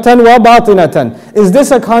 ظَاهِرَةً وَبَاطِنَةً. Is this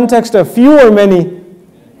a context of few or many?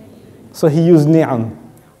 So He used ni'am.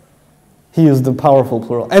 He used the powerful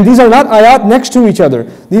plural. And these are not ayat next to each other.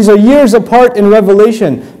 These are years apart in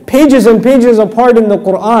Revelation. Pages and pages apart in the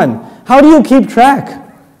Quran. How do you keep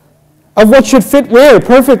track of what should fit where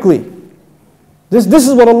perfectly? This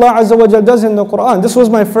is what Allah Azza wa Jal does in the Quran. This was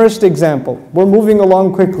my first example. We're moving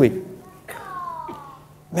along quickly.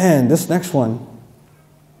 Man, this next one.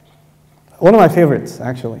 One of my favorites,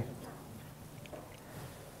 actually.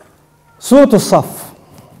 Surah As-Saf.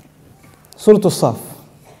 Surah As-Saf.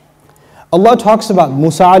 Allah talks about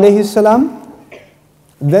Musa alayhi salam.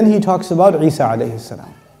 Then He talks about Isa alayhi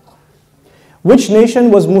salam. Which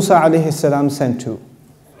nation was Musa alayhi salam sent to?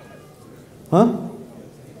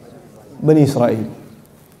 Bani Israel.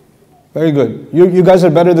 Very good. You guys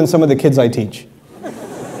are better than some of the kids I teach.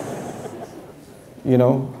 You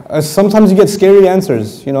know, sometimes you get scary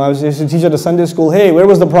answers. You know, I was used to teach at a Sunday school, hey, where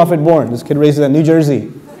was the Prophet born? This kid raised in New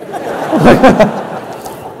Jersey.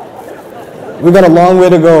 We got a long way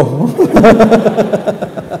to go.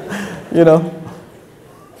 You know.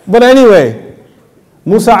 But anyway,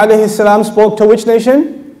 Musa alayhi salam spoke to which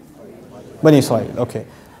nation? Bani Israel. Okay.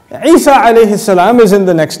 Isa alayhi salam is in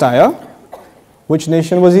the next ayah. Which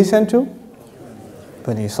nation was he sent to?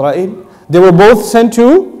 Bani Israel. They were both sent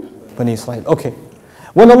to Bani Israel. Okay.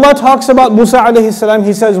 When Allah talks about Musa alayhi salam,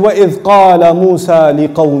 He says, وَإِذْ قَالَ مُوسَى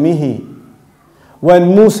لِقَوْمِهِ.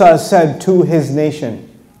 When Musa said to his nation.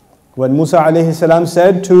 When Musa alayhi salam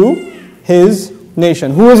said to his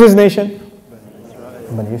nation. Who is his nation?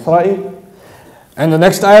 Bani Israel. And the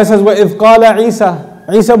next ayah says, وَإِذْ قَالَ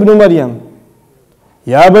عِيسَى ibn Maryam.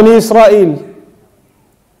 Ya Bani Israel.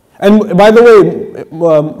 And by the way,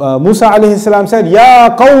 Musa alayhi salam said,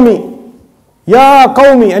 Ya qawmi. Ya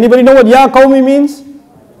qawmi. Anybody know what Ya qawmi means?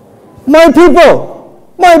 My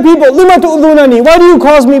people. My people. Lima tu'dhunani. Why do you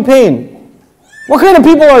cause me pain? What kind of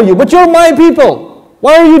people are you? But you're my people.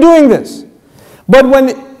 Why are you doing this? But when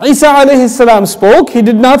Isa alayhi salam spoke, he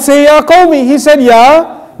did not say Ya qawmi. He said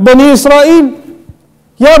Ya Bani Israel.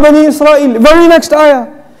 Ya Bani Israel. Very next ayah.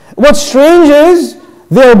 What's strange is,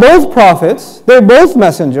 they're both prophets, they're both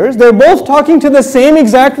messengers, they're both talking to the same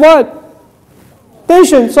exact what?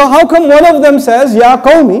 Nation. So how come one of them says, Ya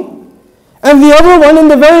qawmi, and the other one in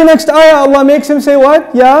the very next ayah, Allah makes him say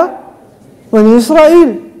what? Ya Bani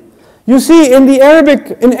Israel. You see, in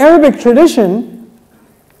Arabic tradition,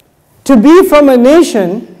 to be from a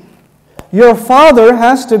nation, your father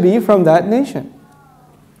has to be from that nation.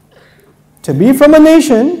 To be from a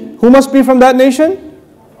nation, who must be from that nation?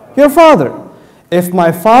 Your father. If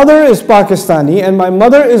my father is Pakistani and my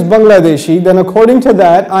mother is Bangladeshi, then according to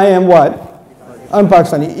that, I am what? I'm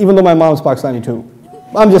Pakistani, even though my mom's Pakistani too.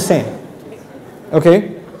 I'm just saying.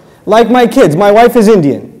 Okay? Like my kids, my wife is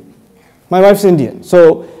Indian. My wife's Indian.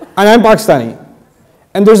 So, and I'm Pakistani.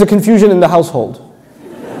 And there's a confusion in the household.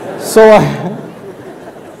 So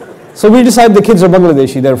we decide the kids are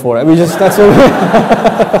Bangladeshi, therefore. That's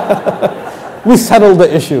what we settled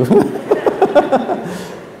the issue.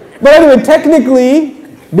 But anyway, technically,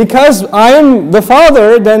 because I am the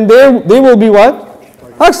father, then they will be what?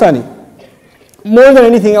 Pakistani. More than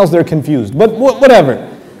anything else, they're confused. But whatever.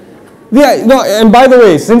 Yeah, no, and by the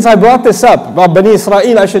way, since I brought this up about Bani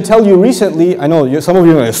Israel, I should tell you recently, I know some of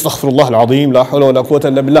you are like, Astaghfirullah al-Azim, la hawla wa la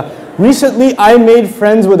quwwata illa billah. Recently, I made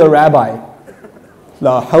friends with a rabbi.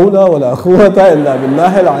 La hawla wa la quwwata illa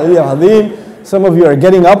billah al-Ali al-Azim. Some of you are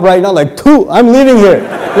getting up right now like, I'm leaving here.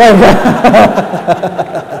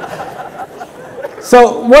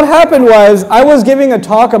 So what happened was, I was giving a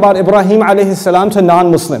talk about Ibrahim alayhi salam to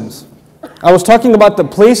non-Muslims. I was talking about the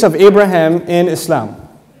place of Abraham in Islam.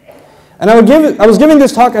 And I was giving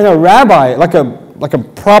this talk, and a rabbi, like a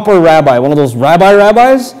proper rabbi, one of those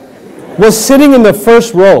rabbis, was sitting in the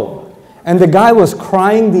first row. And the guy was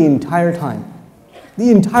crying the entire time.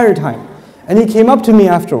 The entire time. And he came up to me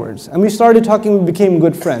afterwards, and we started talking, we became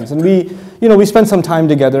good friends. And we spent some time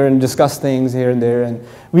together and discussed things here and there, and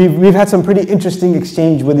we've had some pretty interesting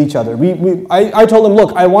exchange with each other. I told him,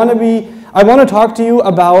 look, I want to talk to you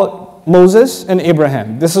about Moses and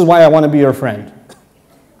Abraham. This is why I want to be your friend.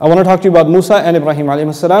 I want to talk to you about Musa and Ibrahim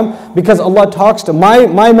alayhi salam, because Allah talks to my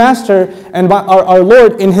master and our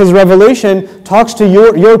Lord in His revelation talks to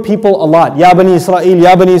your people a lot. Ya Bani Israel,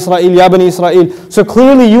 Ya Bani Israel, Ya Bani Israel. So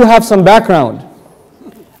clearly you have some background.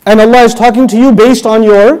 And Allah is talking to you based on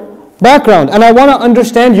your background. And I want to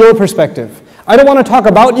understand your perspective. I don't want to talk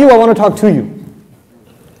about you, I want to talk to you.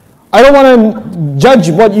 I don't want to judge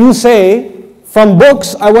what you say from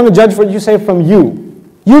books, I want to judge what you say from you.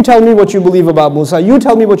 You tell me what you believe about Musa, you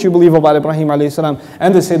tell me what you believe about Ibrahim alayhi salam,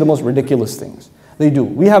 and they say the most ridiculous things. They do.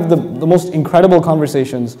 We have the most incredible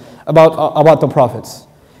conversations about the prophets.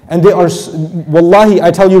 And they are, wallahi,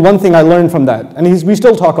 I tell you one thing I learned from that, and we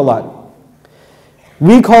still talk a lot.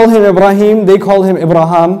 We call him Ibrahim, they call him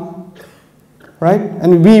Ibrahim, right?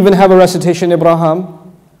 And we even have a recitation, Ibrahim,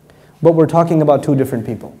 but we're talking about two different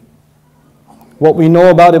people. What we know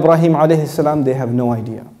about Ibrahim alayhi salam, they have no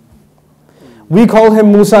idea. We call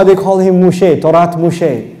him Musa, they call him Mushe, Torat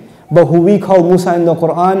Mushe. But who we call Musa in the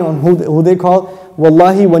Quran, and who they call,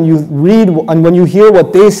 wallahi, when you read and when you hear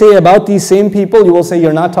what they say about these same people, you will say,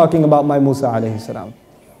 you're not talking about my Musa alayhi salam.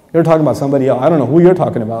 You're talking about somebody else. I don't know who you're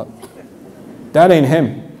talking about. That ain't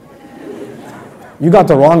him. You got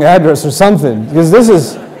the wrong address or something.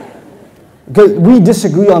 Because we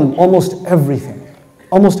disagree on almost everything.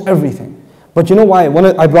 Almost everything. But you know why? When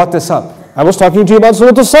I brought this up, I was talking to you about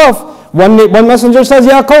Surah As-Saf. One messenger says,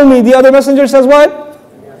 Ya Qawmi. The other messenger says what?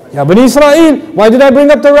 Ya Bani Israel. Why did I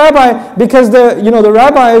bring up the rabbi? Because the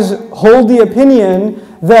rabbis hold the opinion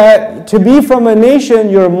that to be from a nation,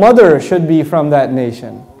 your mother should be from that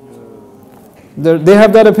nation. They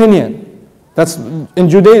have that opinion. That's in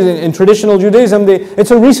Judaism, in traditional Judaism,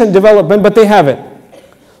 it's a recent development, but they have it.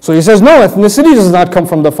 So he says, no, ethnicity does not come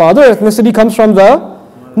from the father, ethnicity comes from the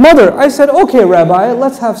mother. I said, okay, Rabbi,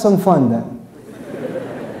 let's have some fun then.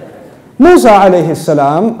 Musa alayhi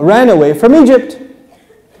salam ran away from Egypt.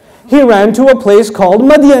 He ran to a place called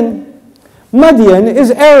Madian. Madian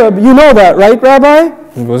is Arab. You know that, right, Rabbi?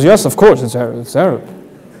 He goes, yes, of course, it's Arab. It's Arab.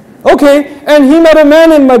 Okay, and he met a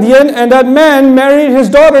man in Madian, and that man married his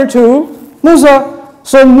daughter to Musa.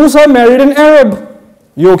 So Musa married an Arab.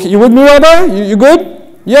 You with me, Rabbi? You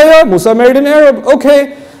good? Yeah, Musa married an Arab.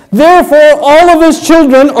 Okay. Therefore, all of his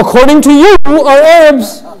children, according to you, are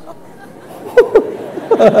Arabs.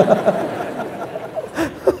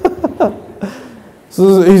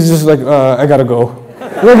 So he's just like, I gotta go.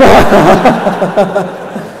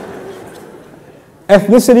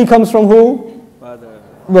 Ethnicity comes from who? Father.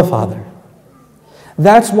 The father.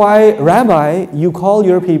 That's why, Rabbi, you call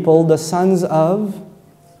your people the sons of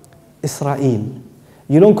Israel.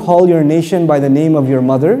 You don't call your nation by the name of your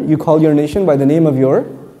mother, you call your nation by the name of your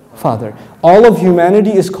father. All of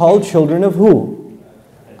humanity is called children of who?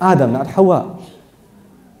 Adam, not Hawa.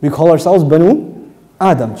 We call ourselves Banu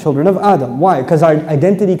Adam, children of Adam. Why? Because our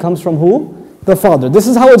identity comes from who? The father. This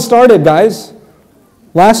is how it started, guys.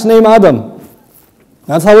 Last name Adam.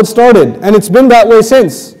 That's how it started. And it's been that way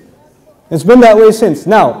since. It's been that way since.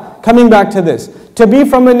 Now, coming back to this. To be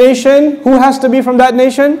from a nation, who has to be from that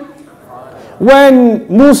nation? When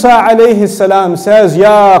Musa alayhi salam says,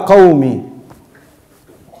 Ya Qawmi.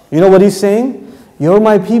 You know what he's saying? You're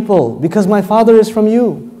my people because my father is from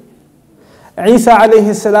you. Isa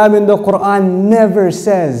alayhi salam in the Quran never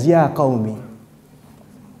says, Ya Qawmi.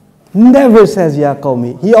 Never says, Ya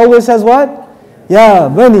Qawmi. He always says what? Ya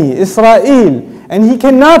Bani Israel. And he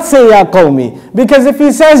cannot say, Ya Qawmi. Because if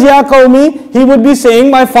he says, Ya Qawmi, he would be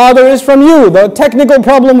saying, my father is from you. The technical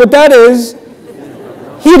problem with that is,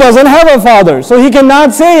 he doesn't have a father. So he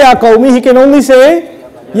cannot say, Ya Qawmi. He can only say,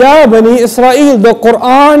 Ya Bani Israel. The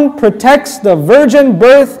Quran protects the virgin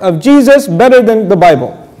birth of Jesus better than the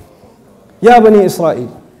Bible. Ya Bani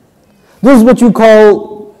Israel. This is what you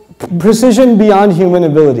call precision beyond human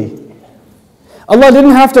ability. Allah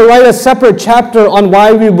didn't have to write a separate chapter on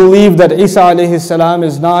why we believe that Isa alayhi salam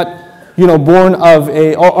is not, born of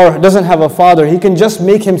or doesn't have a father. He can just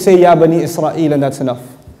make him say Ya Bani Israel and that's enough.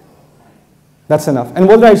 That's enough. And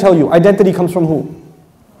what did I tell you? Identity comes from who?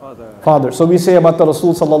 Father. So we say about the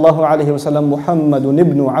Rasul sallallahu alayhi wa sallam, Muhammadun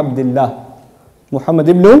ibn Abdullah. Muhammad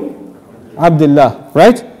ibn Abdullah.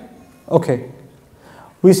 Right? Okay.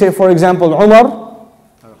 We say, for example, Umar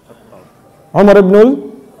ibn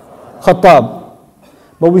al-Khattab.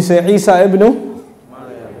 But we say Isa ibn.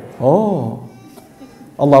 Oh.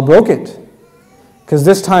 Allah broke it. Because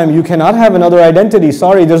this time you cannot have another identity.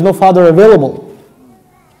 Sorry, there's no father available.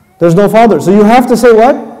 There's no father. So you have to say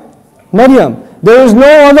what? Maryam. There is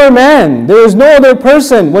no other man. There is no other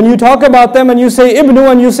person. When you talk about them and you say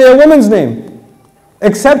Ibnu and you say a woman's name.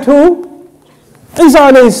 Except who? Isa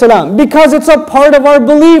alayhi salam. Because it's a part of our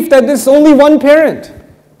belief that there's only one parent.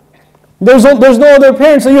 There's no other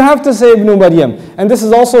parent, so you have to say Ibn Maryam. And this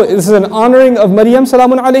is an honoring of Maryam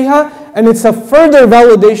salamun alayha, and it's a further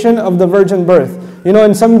validation of the virgin birth. You know,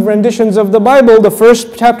 in some renditions of the Bible, the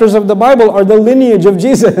first chapters of the Bible are the lineage of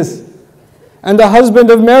Jesus and the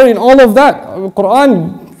husband of Mary and all of that.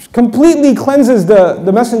 Quran completely cleanses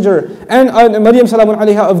the messenger and Maryam salamun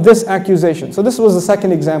alayha of this accusation. So this was the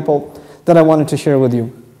second example that I wanted to share with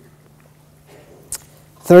you.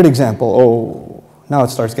 Third example, now it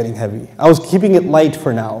starts getting heavy. I was keeping it light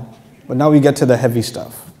for now, but now we get to the heavy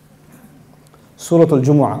stuff. Surah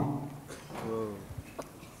Al-Jumu'ah.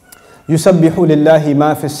 يسبح لله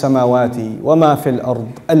ما في السماوات وما في الأرض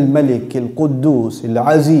الملك القدوس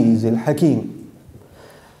العزيز الحكيم.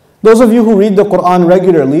 Those of you who read the Quran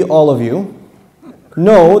regularly, all of you,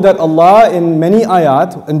 know that Allah in many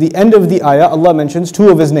ayat, in the end of the ayah, Allah mentions two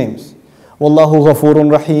of His names. Wallahu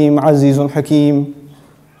ghafurun rahim, azizun hakim,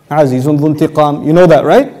 azizun dhul intiqam. You know that,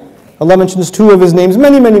 right? Allah mentions two of His names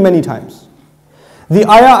many times. The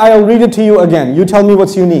ayah, I'll read it to you again. You tell me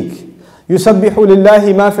what's unique. يسبح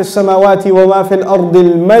لله ما في السماوات وما في الأرض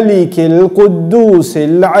الملك القدوس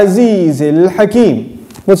العزيز الحكيم.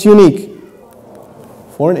 What's unique?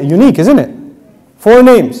 Unique, isn't it? 4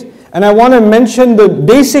 names. And I want to mention the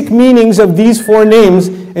basic meanings of these 4 names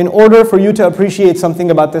in order for you to appreciate something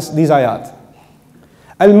about these ayat.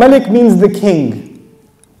 Al-Malik means the king.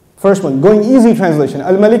 First one, going easy translation.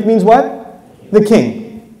 Al-Malik means what? The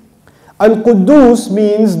king. Al-Quddus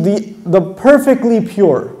means the perfectly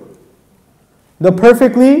pure. The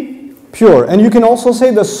perfectly pure. And you can also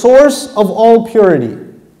say the source of all purity.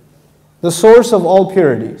 The source of all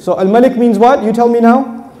purity. So Al-Malik means what? You tell me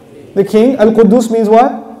now. The king. Al-Quddus means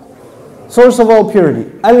what? Source of all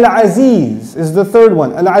purity. Al-Aziz is the third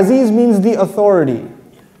one. Al-Aziz means the authority.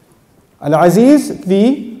 Al-Aziz,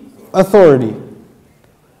 the authority.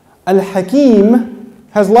 Al-Hakim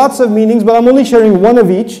has lots of meanings, but I'm only sharing one of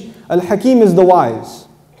each. Al-Hakim is the wise.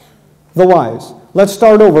 The wise. Let's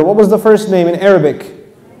start over. What was the first name in Arabic?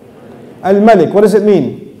 Al-Malik. What does it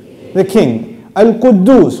mean? The king.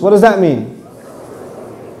 Al-Quddus. What does that mean?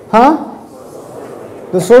 Huh?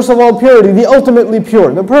 The source of all purity, the ultimately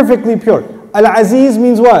pure, the perfectly pure. Al-Aziz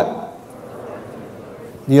means what?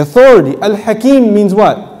 The authority. Al-Hakim means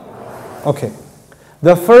what? Okay.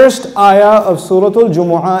 The first ayah of Surah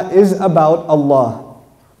Al-Jumu'ah is about Allah.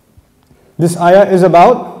 This ayah is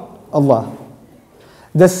about Allah.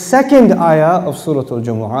 The second ayah of Surah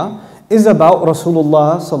Al-Jumu'ah is about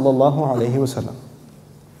Rasulullah sallallahu alayhi wasallam.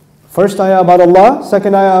 First ayah about Allah,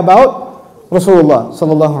 second ayah about Rasulullah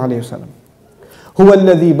sallallahu alayhi wasallam. هو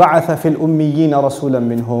الذي بعث في الأميين رسولا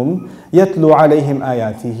منهم يتلو عليهم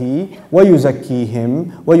آياته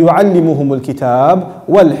ويزكيهم ويعلمهم الكتاب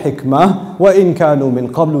والحكمة وإن كانوا من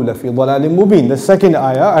قبل لفي ضلال مبين. The second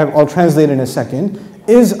ayah, I'll translate in a second,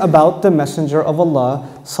 is about the Messenger of Allah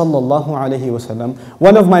sallallahu alayhi wasallam.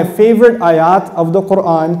 One of my favorite ayat of the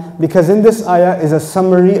Quran, because in this ayah is a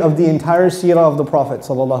summary of the entire seerah of the Prophet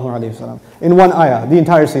sallallahu alayhi wasallam. In one ayah, the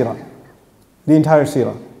entire seerah. The entire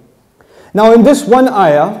seerah. Now in this one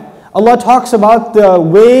ayah, Allah talks about the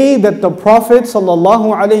way that the Prophet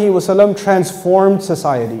sallallahu alaihi wasallam transformed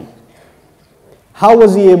society. How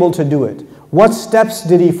was he able to do it? What steps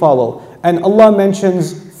did he follow? And Allah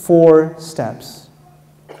mentions 4 steps.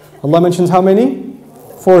 Allah mentions how many?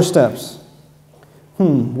 4 steps.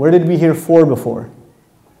 Where did we hear 4 before?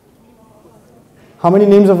 How many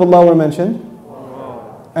names of Allah were mentioned?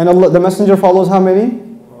 And Allah, the Messenger follows how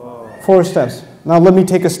many? 4 steps. Now let me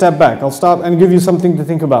take a step back. I'll stop and give you something to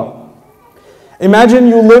think about. Imagine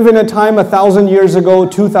you live in a time 1,000 years ago,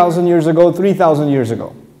 2,000 years ago, 3,000 years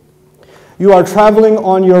ago. You are traveling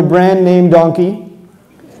on your brand name donkey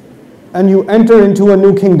and you enter into a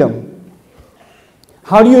new kingdom.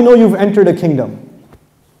 How do you know you've entered a kingdom?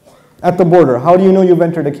 At the border, how do you know you've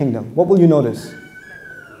entered a kingdom? What will you notice?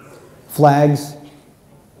 Flags,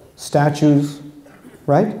 statues,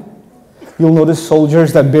 right? You'll notice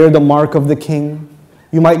soldiers that bear the mark of the king.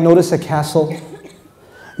 You might notice a castle.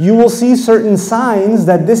 You will see certain signs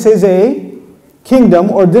that this is a kingdom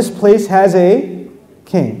or this place has a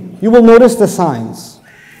king. You will notice the signs.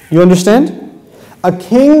 You understand? A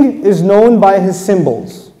king is known by his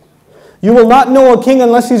symbols. You will not know a king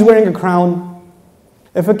unless he's wearing a crown.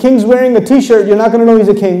 If a king's wearing a t-shirt, you're not going to know he's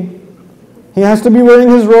a king. He has to be wearing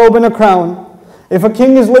his robe and a crown. If a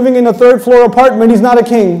king is living in a 3rd floor apartment, he's not a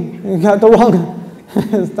king. You got the wrong. He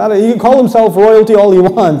can call himself royalty all he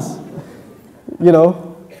wants. You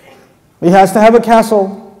know, he has to have a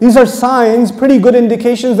castle. These are signs, pretty good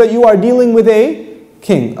indications that you are dealing with a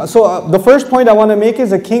king. So the first point I want to make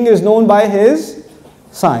is a king is known by his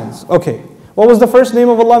signs. Okay, what was the first name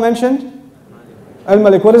of Allah mentioned?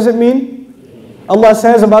 Al-Malik, what does it mean? Allah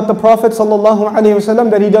says about the Prophet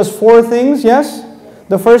ﷺ that he does 4 things, yes?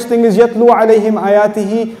 The first thing is يَتْلُو عَلَيْهِمْ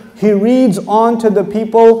آيَاتِهِ. He reads on to the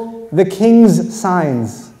people the king's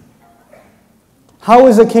signs. How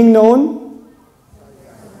is a king known?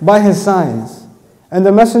 By his signs. And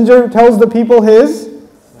the messenger tells the people his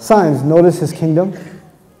signs. Notice his kingdom.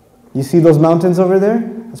 You see those mountains over there?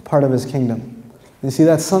 That's part of his kingdom. You see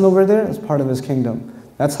that sun over there? That's part of his kingdom.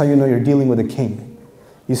 That's how you know you're dealing with a king.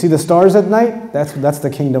 You see the stars at night? That's the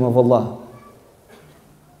kingdom of Allah.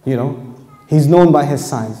 You know, he's known by his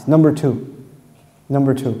signs. Number 2.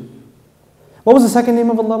 Number 2. What was the second name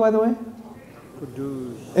of Allah, by the way?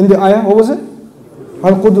 Quddus. In the ayah, what was it?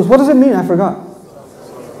 Al-Quddus. What does it mean? I forgot.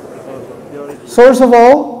 Source of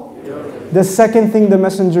all. The second thing the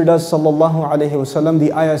messenger does, sallallahu alaihi wasallam,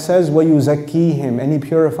 the ayah says, وَيُزَكِّيهِمْ, and he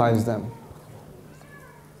purifies them.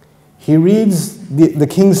 He reads the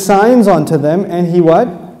king's signs onto them and he what?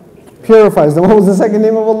 Purifies them. What was the second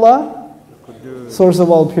name of Allah? Source of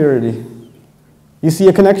all purity. You see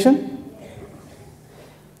a connection?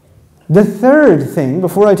 The third thing,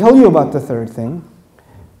 before I tell you about the third thing,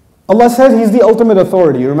 Allah said He's the ultimate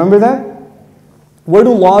authority. You remember that? Where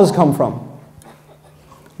do laws come from?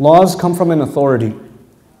 Laws come from an authority.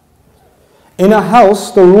 In a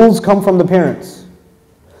house, the rules come from the parents.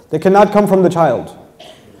 They cannot come from the child.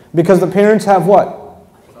 Because the parents have what?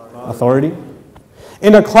 Authority.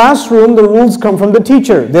 In a classroom, the rules come from the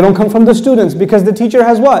teacher. They don't come from the students because the teacher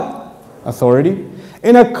has what? Authority.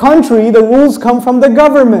 In a country, the rules come from the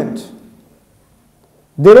government.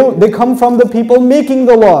 They come from the people making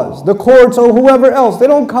the laws, the courts or whoever else. They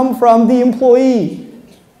don't come from the employee.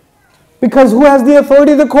 Because who has the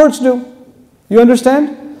authority? The courts do. You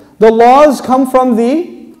understand? The laws come from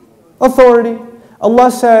the authority.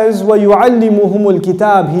 Allah says, وَيُعَلِّمُهُمُ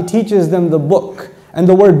الْكِتَابِ. He teaches them the book. And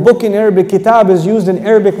the word book in Arabic, kitab, is used in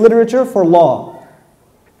Arabic literature for law.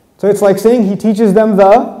 So it's like saying He teaches them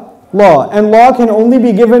the law. And law can only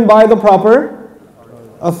be given by the proper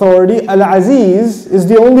authority. Al-Aziz is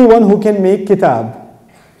the only one who can make kitab.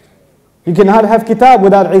 You cannot have kitab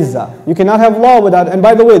without izzah. You cannot have law without... And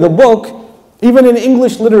by the way, the book, even in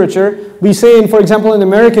English literature, we say, for example, in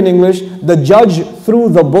American English, the judge threw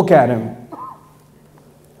the book at him.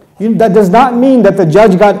 That does not mean that the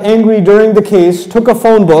judge got angry during the case, took a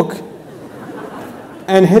phone book,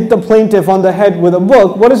 and hit the plaintiff on the head with a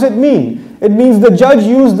book. What does it mean? It means the judge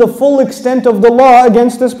used the full extent of the law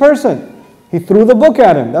against this person. He threw the book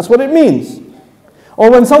at him. That's what it means.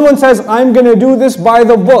 Or when someone says, I'm going to do this by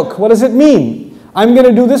the book, what does it mean? I'm going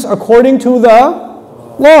to do this according to the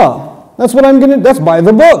law. That's what I'm going to, that's by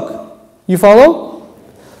the book. You follow?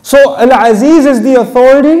 So Al-Aziz is the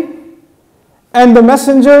authority, and the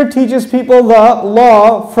messenger teaches people the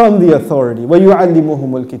law from the authority.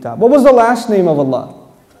 وَيُعَلِّمُهُمُ الْكِتَابِ. What was the last name of Allah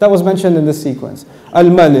that was mentioned in this sequence?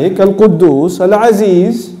 Al-Malik, Al-Quddus,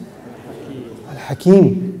 Al-Aziz,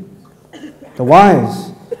 Al-Hakim, the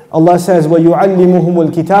wise. Allah says,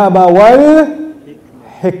 وَيُعَلِّمُهُمُ الْكِتَابَ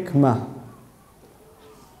وَالْحِكْمَةِ.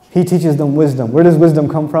 He teaches them wisdom. Where does wisdom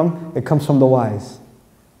come from? It comes from the wise.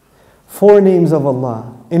 4 names of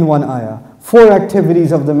Allah in one ayah. 4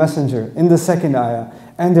 activities of the messenger in the second ayah.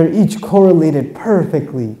 And they're each correlated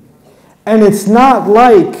perfectly. And it's not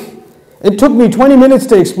like, it took me 20 minutes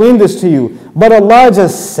to explain this to you, but Allah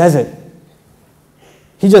just says it.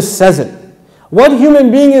 He just says it. What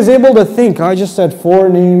human being is able to think, I just said 4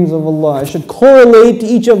 names of Allah. I should correlate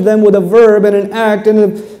each of them with a verb and an act and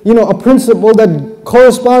a principle that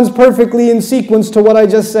corresponds perfectly in sequence to what I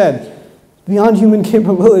just said. Beyond human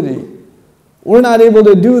capability. We're not able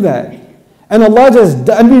to do that. And Allah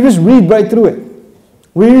and we just read right through it.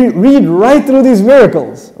 We read right through these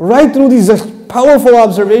miracles, right through these powerful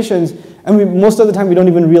observations, and most of the time we don't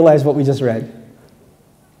even realize what we just read.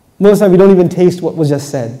 Most of the time we don't even taste what was just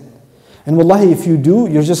said. And wallahi, if you do,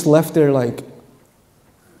 you're just left there like,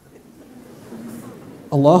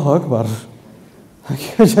 Allahu Akbar.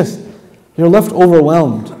 You're left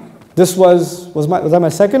overwhelmed. This was that my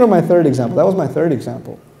second or my third example? That was my third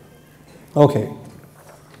example. Okay.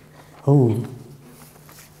 Oh,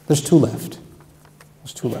 there's 2 left.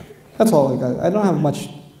 There's 2 left. That's all I got. I don't have much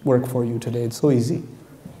work for you today. It's so easy.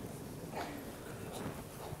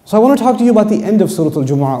 So I want to talk to you about the end of Surah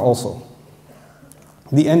Al-Jumu'ah also.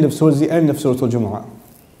 The end of Surah Al-Jumu'ah.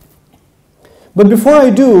 But before I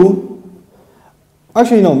do,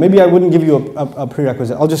 actually no, maybe I wouldn't give you a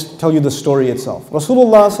prerequisite. I'll just tell you the story itself.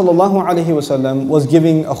 Rasulullah sallallahu alaihi wasallam was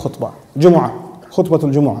giving a khutbah, Jumu'ah,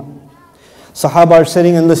 Khutbatul Jumu'ah. Sahaba are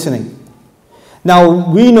sitting and listening.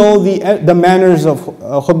 Now we know the manners of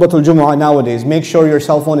Khutbatul Jumu'ah nowadays. Make sure your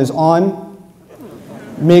cell phone is on.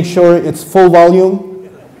 Make sure it's full volume.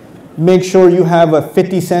 Make sure you have a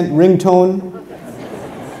 50-cent ringtone.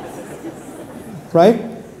 Right?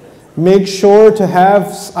 Make sure to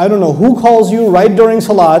have, I don't know who calls you right during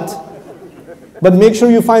salat, but make sure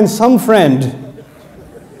you find some friend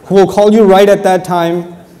who will call you right at that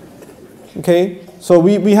time. Okay? So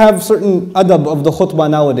we have certain adab of the khutbah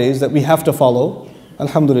nowadays that we have to follow.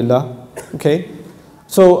 Alhamdulillah. Okay?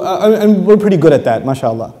 So, and we're pretty good at that,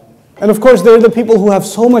 mashallah. And of course, there are the people who have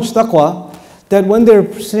so much taqwa that when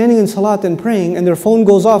they're standing in salat and praying and their phone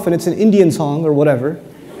goes off and it's an Indian song or whatever,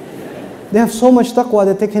 they have so much taqwa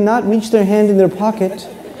that they cannot reach their hand in their pocket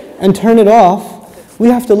and turn it off. We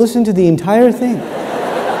have to listen to the entire thing.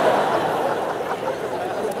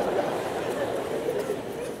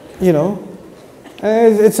 You know,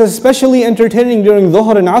 it's especially entertaining during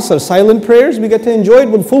Dhuhr and Asr, silent prayers. We get to enjoy it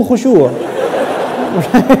with full khushu'.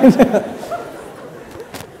 Right?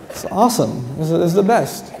 It's awesome. It's the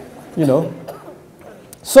best, you know.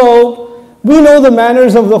 So, we know the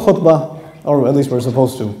manners of the khutbah, or at least we're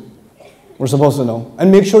supposed to. We're supposed to know.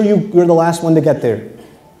 And make sure you're the last one to get there.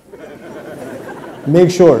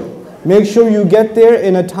 Make sure. Make sure you get there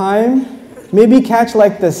in a time, maybe catch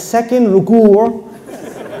like the second ruku',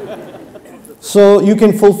 so you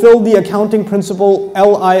can fulfill the accounting principle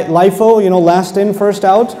LIFO, you know, last in, first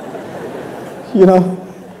out. You know.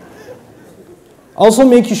 Also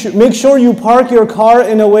make sure you park your car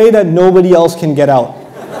in a way that nobody else can get out.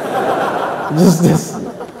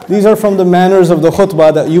 These are from the manners of the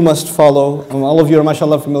khutbah that you must follow. And all of you are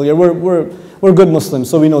mashallah familiar. We're good Muslims,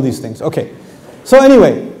 so we know these things. Okay. So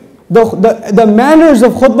anyway, the manners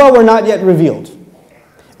of khutbah were not yet revealed.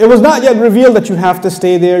 It was not yet revealed that you have to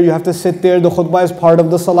stay there, you have to sit there, the khutbah is part of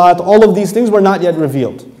the salat. All of these things were not yet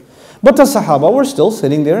revealed. But the Sahaba were still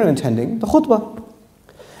sitting there and attending the khutbah.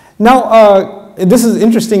 Now, this is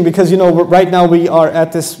interesting because, you know, right now we are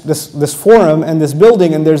at this forum and this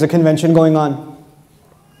building and there's a convention going on.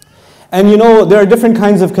 And you know, there are different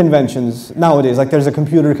kinds of conventions nowadays. Like there's a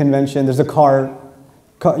computer convention, there's a car,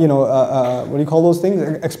 you know, what do you call those things?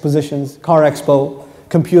 Expositions, car expo,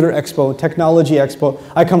 computer expo, technology expo.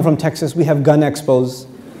 I come from Texas, we have gun expos,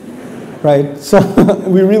 right? So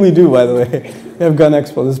we really do, by the way. We have gun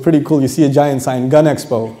expo. It's pretty cool. You see a giant sign, gun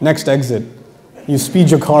expo, next exit. You speed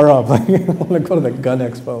your car up, like, I want to go to the gun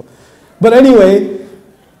expo. But anyway,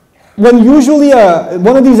 when usually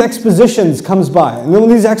one of these expositions comes by, and when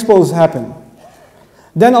these expos happen,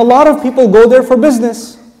 then a lot of people go there for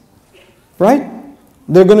business, right?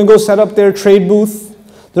 They're going to go set up their trade booth.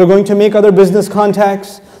 They're going to make other business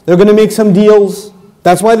contacts. They're going to make some deals.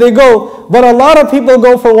 That's why they go. But a lot of people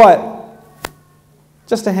go for what?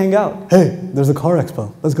 Just to hang out. Hey, there's a car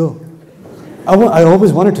expo. Let's go. I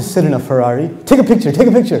always wanted to sit in a Ferrari. Take a picture, take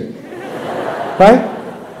a picture. Right?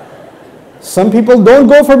 Some people don't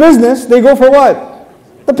go for business. They go for what?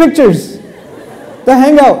 The pictures. The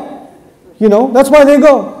hangout. You know, that's why they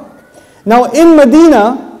go. Now in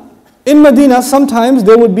Medina, sometimes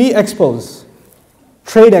there would be expos.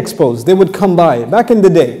 Trade expos, they would come by, back in the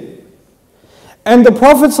day. And the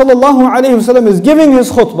Prophet ﷺ is giving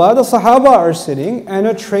his khutbah, the Sahaba are sitting, and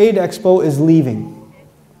a trade expo is leaving.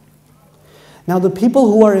 Now the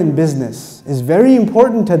people who are in business, it's very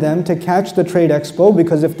important to them to catch the trade expo,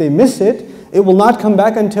 because if they miss it, it will not come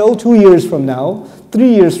back until 2 years from now,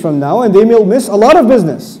 3 years from now, and they will miss a lot of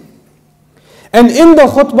business. And in the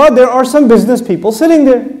khutbah, there are some business people sitting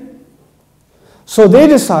there. So they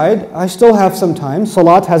decide, I still have some time,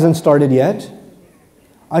 salat hasn't started yet.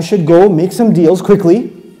 I should go make some deals quickly,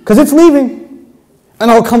 because it's leaving.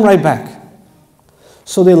 And I'll come right back.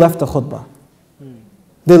 So they left the khutbah.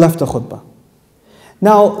 They left the khutbah.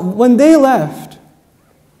 Now, when they left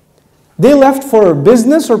for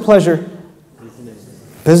business or pleasure?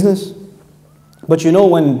 Business. But you know,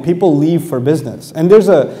 when people leave for business, and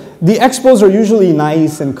the expos are usually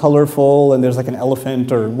nice and colorful, and there's like an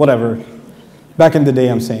elephant or whatever. Back in the day,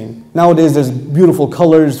 I'm saying. Nowadays, there's beautiful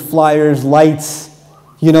colors, flyers, lights,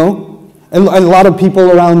 you know, and a lot of people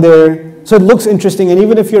around there. So it looks interesting, and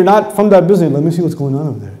even if you're not from that business, let me see what's going on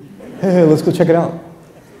over there. Hey, let's go check it out.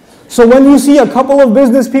 So when you see a couple of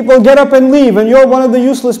business people get up and leave, and you're one of the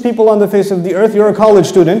useless people on the face of the earth, you're a college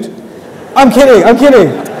student. I'm kidding.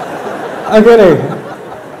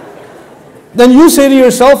 Then you say to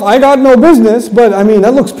yourself, I got no business, but I mean,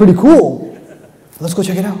 that looks pretty cool. Let's go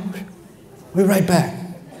check it out. We're right back.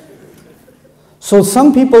 So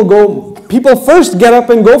some people first get up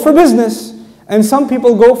and go for business, and some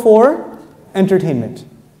people go for entertainment.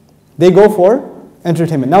 They go for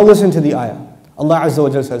entertainment. Now listen to the ayah. Allah Azza wa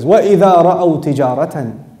Jalla says, وَإِذَا رَأَوْا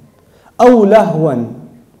تِجَارَةً أَوْ لَهْوًا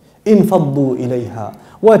إِنْفَضُّوا إِلَيْهَا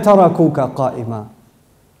وَتَرَكُوكَ قَائِمًا.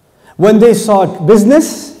 when they saw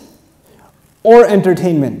business or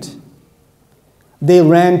entertainment, they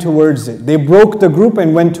ran towards it. They broke the group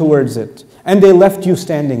and went towards it. And they left you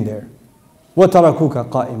standing there. وَتَرَكُوكَ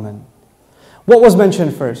قَائِمًا. What was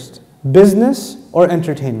mentioned first? Business or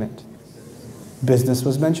entertainment? Business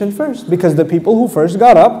was mentioned first, because the people who first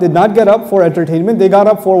got up did not get up for entertainment. They got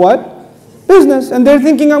up for what? Business. And they're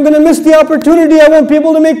thinking, I'm going to miss the opportunity. I won't be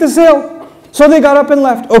able to make the sale. So they got up and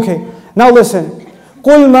left. Okay, now listen.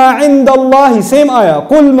 قُلْ مَا عِنْدَ اللَّهِ, same ayah.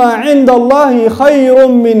 قُلْ مَا عِنْدَ اللَّهِ خَيْرٌ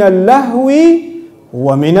مِّنَ اللَّهْوِ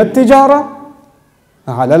وَمِنَ التِّجَارَةِ.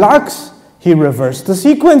 عَلَى الْعَكْسِ. He reversed the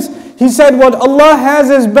sequence. He said what Allah has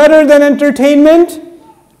is better than entertainment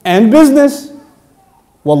and business.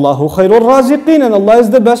 Wallahu khairul raziqeen, and Allah is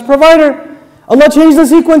the best provider. Allah changed the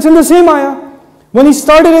sequence in the same ayah. When He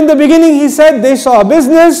started in the beginning, He said they saw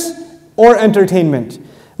business or entertainment.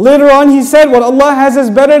 Later on He said what Allah has is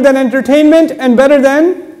better than entertainment and better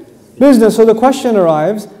than business. So the question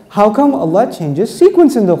arrives, how come Allah changes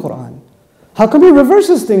sequence in the Quran? How come He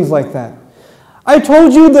reverses things like that? I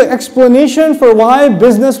told you the explanation for why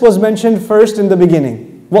business was mentioned first in the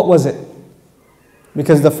beginning. What was it?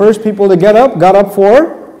 Because the first people to get up got up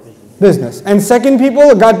for business. And second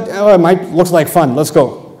people got, looks like fun, let's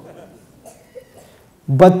go.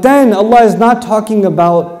 But then Allah is not talking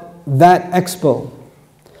about that expo.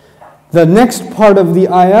 The next part of the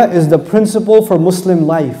ayah is the principle for Muslim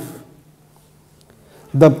life.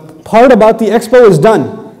 The part about the expo is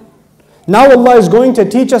done. Now Allah is going to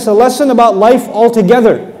teach us a lesson about life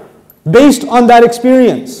altogether, based on that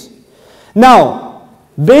experience. Now,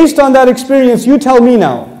 based on that experience, you tell me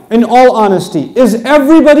now, in all honesty, is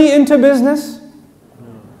everybody into business?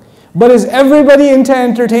 But is everybody into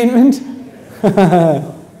entertainment?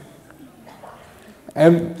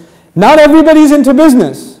 Not everybody's into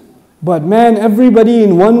business. But man, everybody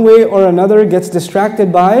in one way or another gets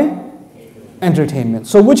distracted by entertainment.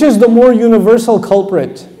 So which is the more universal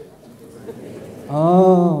culprit?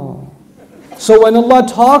 Oh. So when Allah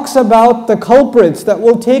talks about the culprits that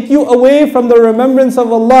will take you away from the remembrance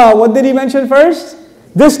of Allah, what did He mention first?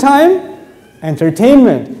 This time,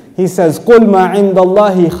 entertainment. He says, قُلْ مَا عِنْدَ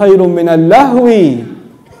اللَّهِ خَيْرٌ مِّنَ اللَّهْوِ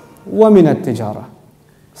وَمِنَ التِّجَارَةِ.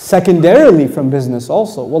 Secondarily from business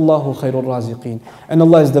also. وَاللَّهُ خَيْرُ الرَّازِقِينَ. And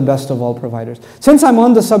Allah is the best of all providers. Since I'm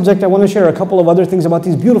on the subject, I want to share a couple of other things about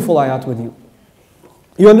these beautiful ayat with you.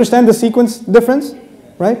 You understand the sequence difference?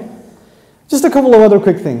 Right? Just a couple of other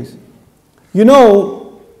quick things. You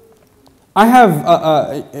know, I have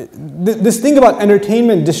this thing about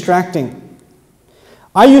entertainment distracting.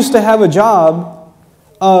 I used to have a job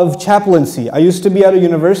of chaplaincy. I used to be at a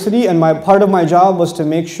university, and part of my job was to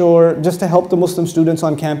make sure, just to help the Muslim students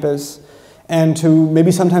on campus, and to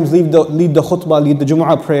maybe sometimes lead the khutbah, lead the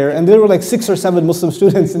Jumu'ah prayer. And there were like 6 or 7 Muslim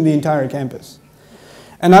students in the entire campus.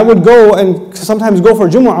 And I would go and sometimes go for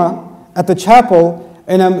Jumu'ah at the chapel,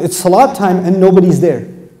 and it's Salat time and nobody's there.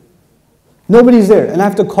 Nobody's there. And I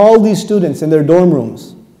have to call these students in their dorm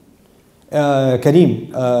rooms.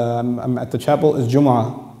 Kareem, I'm at the chapel, it's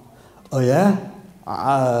Jumu'ah. Oh yeah?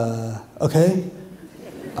 Okay.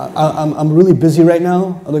 I'm really busy right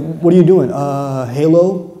now. I'm like, what are you doing?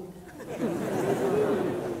 Halo?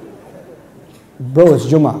 Bro, it's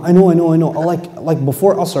Jumu'ah. I know. Like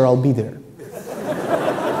before Asr, I'll be there.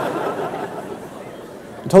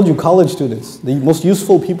 I told you, college students, the most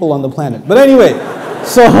useful people on the planet. But anyway,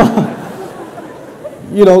 so,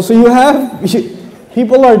 so you have,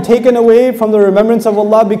 people are taken away from the remembrance of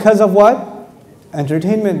Allah because of what?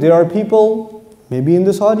 Entertainment. There are people, maybe in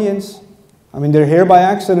this audience, they're here by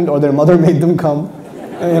accident or their mother made them come,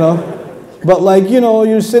 But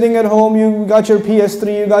you're sitting at home, you got your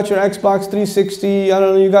PS3, you got your Xbox 360, I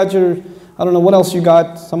don't know what else you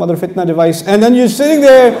got, some other fitna device, and then you're sitting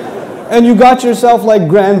there, and you got yourself like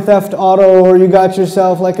Grand Theft Auto, or you got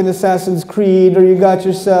yourself like an Assassin's Creed, or you got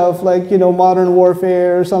yourself like, Modern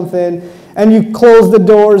Warfare or something, and you close the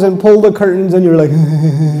doors and pull the curtains and you're like,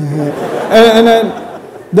 and then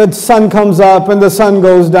the sun comes up and the sun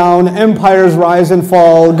goes down, empires rise and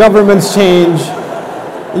fall, governments change,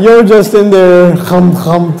 you're just in there,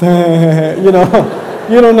 you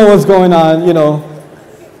don't know what's going on,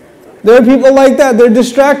 There are people like that. They're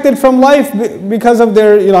distracted from life because of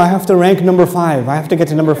their, I have to rank number 5. I have to get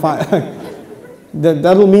to number 5.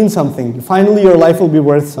 That'll mean something. Finally, your life will be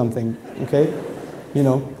worth something. Okay?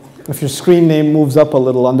 If your screen name moves up a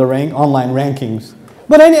little on the online rankings.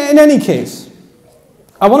 But in any case,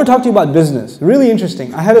 I want to talk to you about business. Really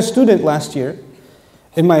interesting. I had a student last year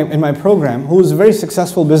in my program who was a very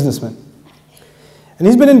successful businessman. And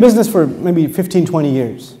he's been in business for maybe 15, 20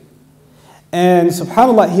 years. And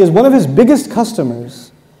subhanAllah, one of his biggest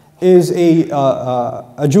customers is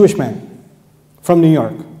a Jewish man from New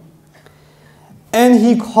York. And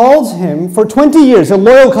he calls him for 20 years, a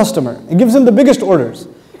loyal customer. He gives him the biggest orders.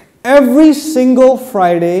 Every single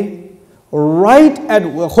Friday, right at,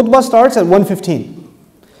 khutbah starts at 1:15.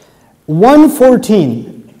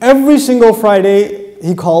 1:14, every single Friday,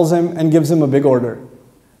 he calls him and gives him a big order.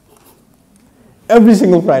 Every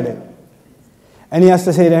single Friday. And he has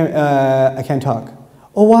to say to him, I can't talk.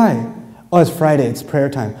 Oh, why? Oh, it's Friday, it's prayer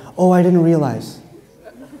time. Oh, I didn't realize.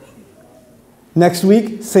 Next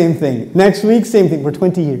week, same thing. Next week, same thing for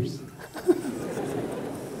 20 years.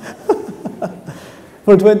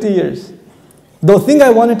 For 20 years. The thing I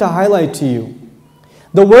wanted to highlight to you,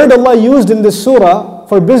 the word Allah used in this surah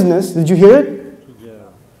for business, did you hear it?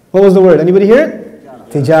 What was the word? Anybody hear it?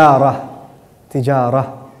 Tijara.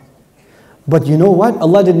 Tijara. But you know what?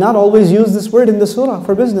 Allah did not always use this word in the surah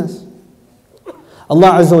for business.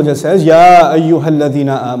 Allah Azza wa Jalla says, Ya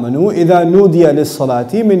ayyuhalladhina amanu, idha nudiya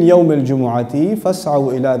lis-salati min yawm al-jumu'ati,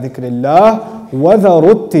 fas'aw ila dhikrillah, wa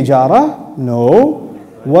dharut tijara. No.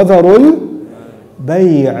 Wa dharul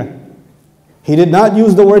bay'. He did not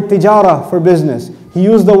use the word tijara for business. He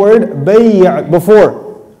used the word bay'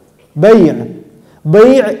 before. Bay'.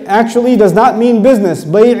 Bay' actually does not mean business.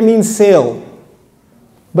 Bay' means sale.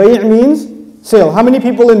 Bay' means sale. How many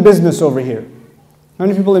people in business over here? How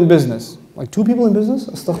many people in business? Like 2 people in business?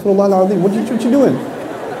 Astaghfirullah al-azim. What you doing?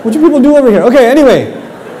 What you people do over here? Okay, anyway.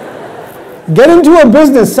 Get into a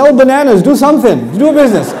business. Sell bananas. Do something. Do a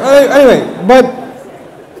business. Anyway,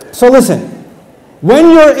 but, so listen.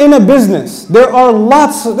 When you're in a business, there's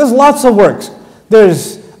lots of works.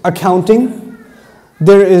 There's accounting.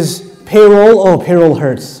 There is payroll. Oh, payroll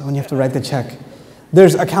hurts when you have to write the check.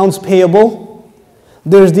 There's accounts payable.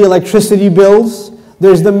 There's the electricity bills.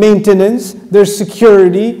 There's the maintenance. There's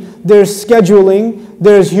security. There's scheduling.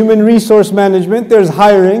 There's human resource management. There's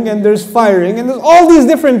hiring and there's firing. And there's all these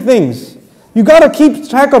different things. You got to keep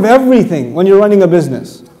track of everything when you're running a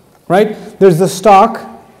business, right? There's the stock.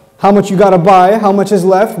 How much you got to buy, how much is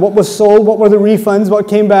left, what was sold, what were the refunds, what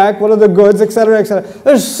came back, what are the goods, etc., etc.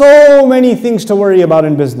 There's so many things to worry about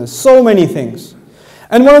in business, so many things.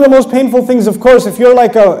 And one of the most painful things, of course, if you're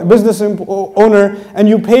like a business owner and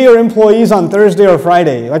you pay your employees on Thursday or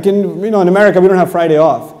Friday, like in America, we don't have Friday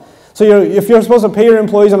off. So if you're supposed to pay your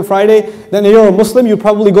employees on Friday, then you're a Muslim, you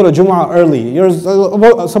probably go to Jumu'ah early. You're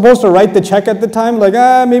supposed to write the check at the time, like,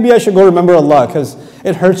 maybe I should go remember Allah, because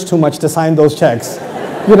it hurts too much to sign those checks.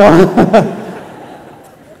 You know.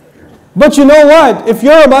 But you know what? If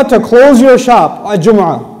you're about to close your shop at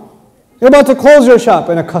Jumu'ah, you're about to close your shop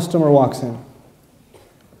and a customer walks in.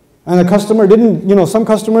 And the customer didn't, some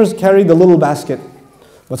customers carry the little basket,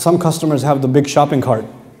 but some customers have the big shopping cart.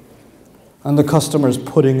 And the customer's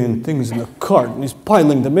putting in things in the cart and he's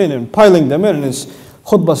piling them in and his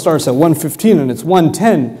khutbah starts at 1:15 and it's 1:10.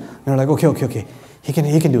 And they're like, okay. He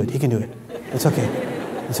can do it. It's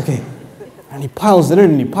okay. And he piles it in,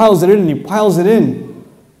 and he piles it in, and he piles it in.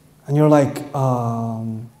 And you're like,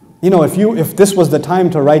 if this was the time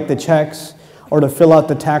to write the checks, or to fill out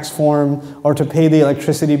the tax form, or to pay the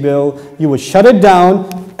electricity bill, you would shut it down,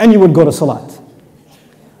 and you would go to Salat.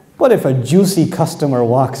 But if a juicy customer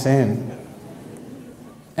walks in,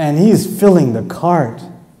 and he's filling the cart,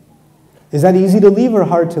 is that easy to leave or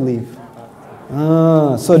hard to leave?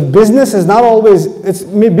 So business is not always,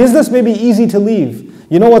 business may be easy to leave.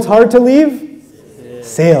 You know what's hard to leave?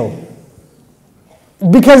 Sale.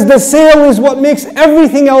 Because the sale is what makes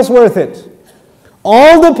everything else worth it.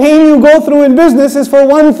 All the pain you go through in business is for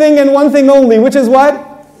one thing and one thing only, which is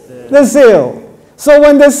what? The sale. So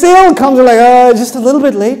when the sale comes, you're like, just a little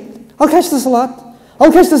bit late. I'll catch the salat.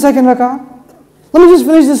 I'll catch the second rak'ah. Let me just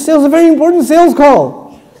finish this sale. It's a very important sales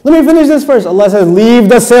call. Let me finish this first. Allah says, leave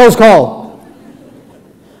the sales call.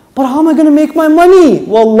 But how am I going to make my money?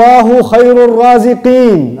 Wallahu khairul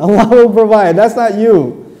raziqeen. Allah will provide. That's not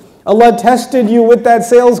you. Allah tested you with that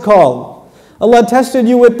sales call. Allah tested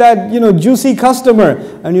you with that, juicy customer.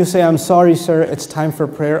 And you say, I'm sorry, sir, it's time for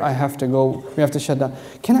prayer. I have to go. We have to shut down.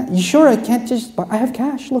 You sure I can't just, I have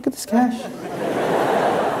cash. Look at this cash.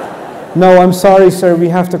 No, I'm sorry, sir. We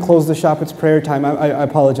have to close the shop. It's prayer time. I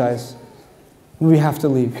apologize. We have to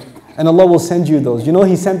leave. And Allah will send you those.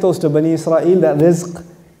 He sent those to Bani Israel, that rizq.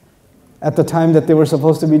 At the time that they were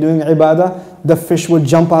supposed to be doing ibadah, the fish would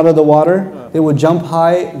jump out of the water. They would jump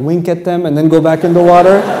high, wink at them, and then go back in the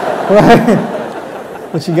water. Right?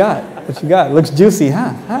 What you got? Looks juicy,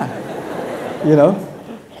 huh?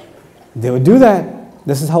 They would do that.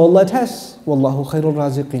 This is how Allah tests. Wallahu khairul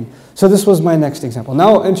raziqeen. So this was my next example.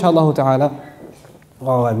 Now, inshaAllah ta'ala,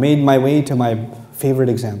 I made my way to my favorite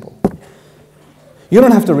example. You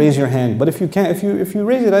don't have to raise your hand, but if you can, if you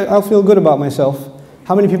raise it, I'll feel good about myself.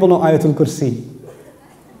 How many people know Ayatul Kursi?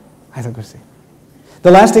 Ayatul Kursi. The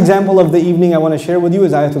last example of the evening I want to share with you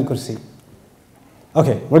is Ayatul Kursi.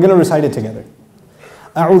 Okay, we're going to recite it together.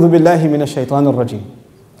 أعوذ بالله من الشيطان الرجيم.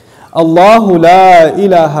 الله لا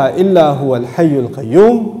إله إلا هو الحي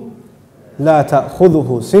القيوم لا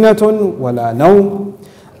تأخذه سنة ولا نوم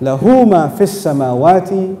له ما في السماوات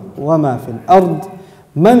وما في الأرض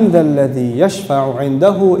من ذا الذي يشفع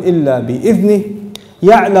عنده إلا بإذنه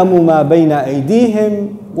يعلم ما بين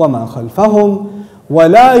أيديهم وما خلفهم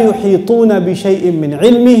ولا يحيطون بشيء من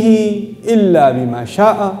علمه إلا بما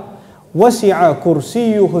شاء وسع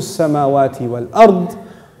كرسيه السماوات والأرض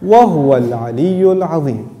وهو العلي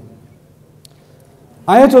العظيم.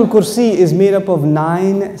 Ayatul Kursi is made up of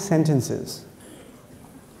 9 sentences.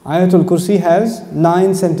 Ayatul Kursi has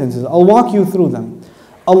 9 sentences. I'll walk you through them.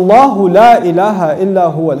 Allahu la ilaha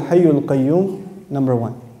illa huwa al-hayyul qayyum, number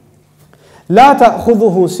 1. La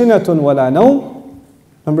ta'khudhuhu sinatun wa la nawm,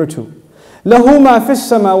 number 2. Lahu ma fis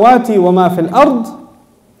samawati wa ma fil ard,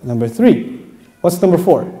 number 3. What's number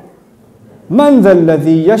 4? Man dha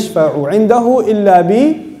alladhi yashfa'u 'indahu illa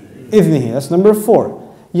bi idhnihi, that's number 4.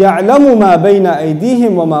 يَعْلَمُ مَا بَيْنَ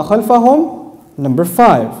أَيْدِيهِمْ وَمَا خَلْفَهُم, number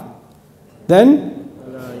 5. Then,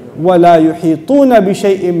 وَلَا يُحِيطُونَ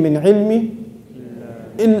بِشَيْءٍ مِّنْ عِلْمِهِ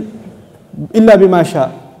إِلَّا بِمَا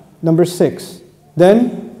شَاءَ, number 6.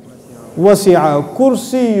 Then, وَسِعَ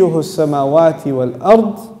كُرْسِيُّهُ السَّمَاوَاتِ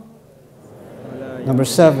وَالْأَرْضِ, number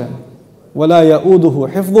 7. وَلَا يَؤُودُهُ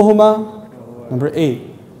حِفْظُهُمَا, number 8.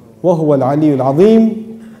 وَهُوَ الْعَلِيُّ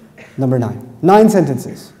الْعَظِيمُ, number 9. 9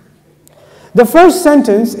 sentences. The first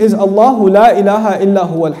sentence is Allahu la ilaha illa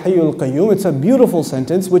huwa al-hayyul qayyum. It's a beautiful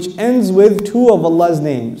sentence which ends with 2 of Allah's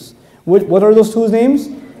names. What are those 2 names?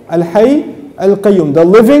 Al-Hayy, Al-Qayyum, the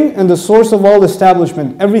living and the source of all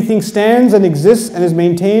establishment. Everything stands and exists and is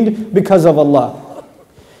maintained because of Allah.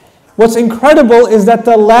 What's incredible is that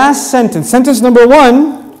the last sentence, sentence number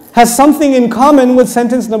 1, has something in common with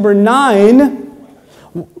sentence number 9,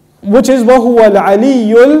 which is وَهُوَ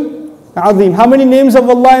الْعَلِيُّ Azim. How many names of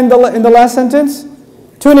Allah in the last sentence?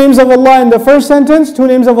 2 names of Allah in the first sentence, 2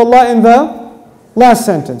 names of Allah in the last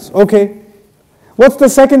sentence. Okay. What's the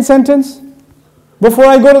second sentence? Before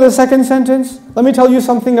I go to the second sentence, let me tell you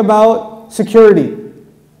something about security.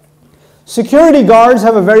 Security guards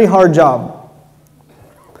have a very hard job.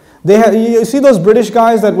 You see those British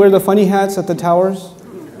guys that wear the funny hats at the towers?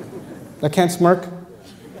 That can't smirk?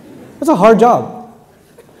 It's a hard job.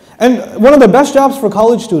 And one of the best jobs for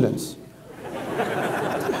college students.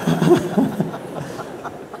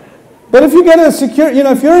 But if you get a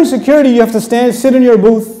if you're in security, you have to sit in your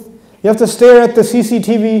booth. You have to stare at the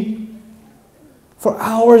CCTV for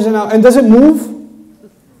hours and hours. And does it move?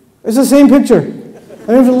 It's the same picture. And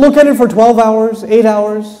you have to look at it for 12 hours, 8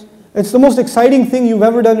 hours. It's the most exciting thing you've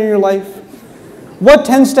ever done in your life. What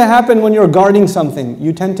tends to happen when you're guarding something?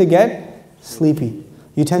 You tend to get sleepy.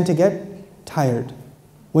 You tend to get tired.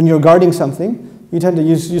 When you're guarding something, you tend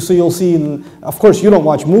to so you'll see, of course you don't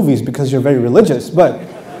watch movies because you're very religious, but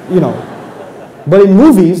but in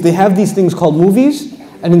movies they have these things called movies,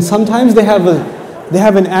 and then sometimes they have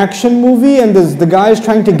an action movie and the guy's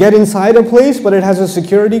trying to get inside a place, but it has a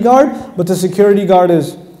security guard, but the security guard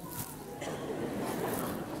is,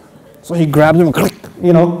 so he grabs him,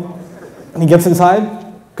 and he gets inside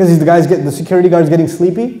because the security guard's getting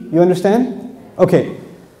sleepy. You understand? Okay.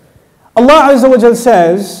 Allah Azza wa Jal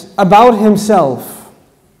says about Himself,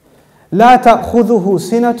 لا تأخذه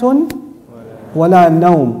سنة ولا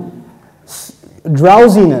نوم.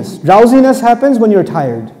 Drowsiness happens when you're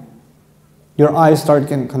tired. Your eyes start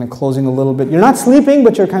kind of closing a little bit. You're not sleeping,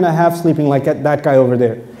 but you're kind of half sleeping like that guy over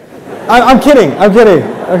there. I'm kidding.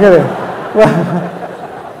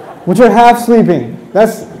 But you're half sleeping.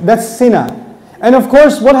 That's sina. And of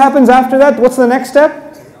course, what happens after that? What's the next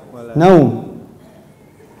step? No.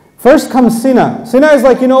 First comes sina. Sina is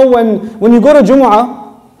like, when you go to Jumu'ah,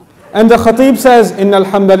 and the khatib says, Inna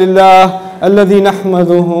alhamdulillah, alladhi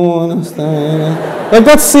nahmaduhu, like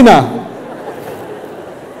that's sina.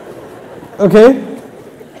 Okay?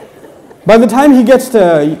 By the time he gets to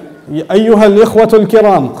Ayyuha al-ikhwatul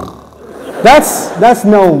kiram, that's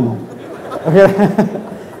naum. Okay?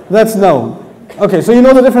 That's naum. Okay, so you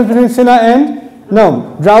know the difference between sina and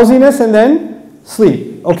naum. Drowsiness and then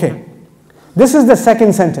sleep. Okay. This is the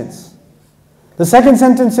second sentence. The second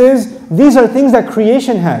sentence is, these are things that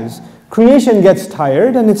creation has. Creation gets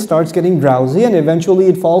tired and it starts getting drowsy and eventually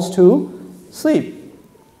it falls to sleep.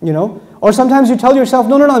 Or sometimes you tell yourself,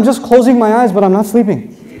 no, I'm just closing my eyes, but I'm not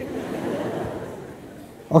sleeping.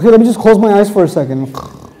 Okay, let me just close my eyes for a second.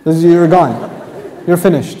 You're gone. You're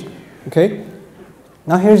finished. Okay?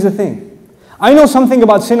 Now here's the thing. I know something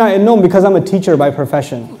about Sina and Noam because I'm a teacher by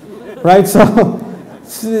profession. Right? So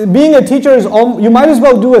being a teacher is, you might as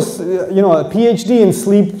well do a PhD in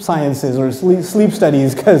sleep sciences or sleep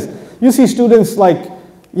studies, because you see students like,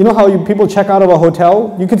 you know how people check out of a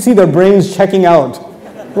hotel? You can see their brains checking out,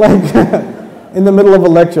 like in the middle of a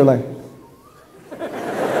lecture, like.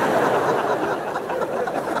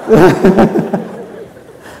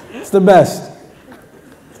 It's the best.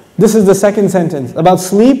 This is the second sentence about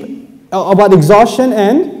sleep, about exhaustion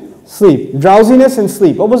and sleep, drowsiness and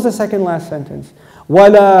sleep. What was the second last sentence?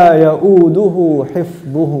 وَلَا يَؤُودُهُ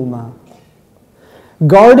حِفْظُهُمَا.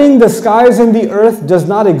 Guarding the skies and the earth does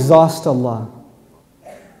not exhaust Allah.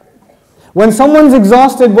 When someone's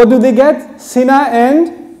exhausted, what do they get? Sina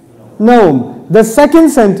and Noam. The second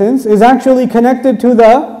sentence is actually connected to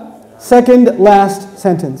the second last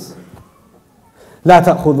sentence. لا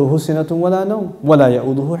تأخذه سنة ولا نوم ولا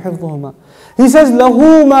يؤوده حفظهما. He says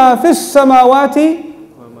له ما في السماوات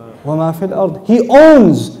وما في الأرض. He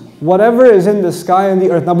owns whatever is in the sky and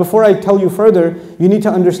the earth. Now before I tell you further, you need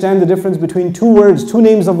to understand the difference between two words, two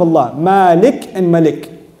names of Allah, Malik and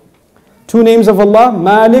Malik. Two names of Allah,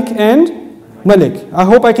 Malik and Malik. I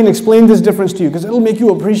hope I can explain this difference to you, because it'll make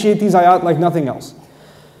you appreciate these ayat like nothing else.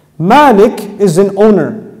 Malik is an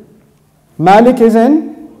owner. Malik is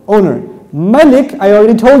an owner. Malik, I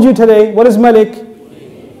already told you today, what is Malik?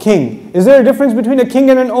 King. Is there a difference between a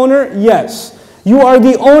king and an owner? Yes. You are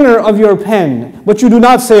the owner of your pen, but you do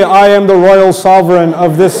not say, I am the royal sovereign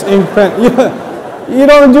of this ink pen. You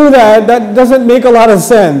don't do that. That doesn't make a lot of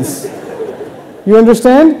sense. You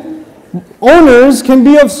understand? Owners can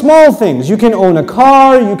be of small things. You can own a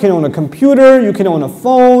car, you can own a computer, you can own a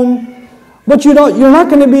phone, but you're not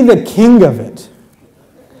going to be the king of it.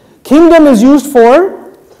 Kingdom is used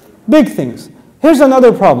for big things. Here's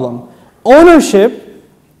another problem. Ownership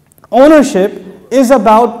is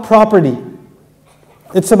about property.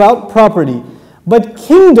 It's about property. But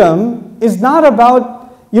kingdom is not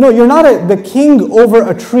about, you're not the king over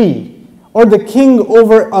a tree or the king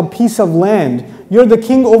over a piece of land. You're the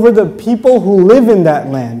king over the people who live in that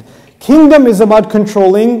land. Kingdom is about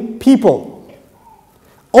controlling people.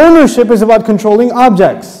 Ownership is about controlling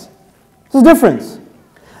objects. There's a difference.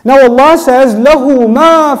 Now Allah says, لَهُ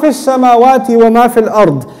مَا فِي السَّمَاوَاتِ وَمَا فِي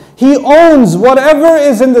الْأَرْضِ. He owns whatever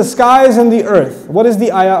is in the skies and the earth. What is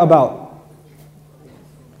the ayah about?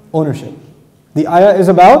 Ownership. The ayah is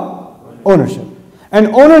about ownership. And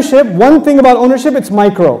ownership, one thing about ownership, it's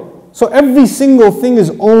micro. So every single thing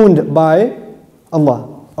is owned by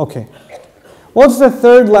Allah. Okay. What's the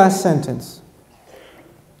third last sentence?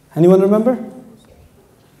 Anyone remember?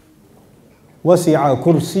 وَسِعَ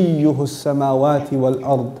كُرْسِيُّهُ السَّمَاوَاتِ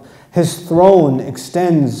وَالْأَرْضِ. His throne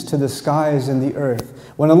extends to the skies and the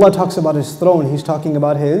earth. When Allah talks about His throne, He's talking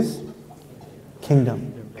about His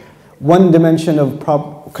kingdom. One dimension of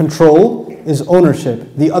control is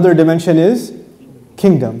ownership. The other dimension is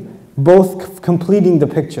kingdom. Both completing the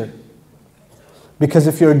picture. Because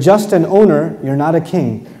if you're just an owner, you're not a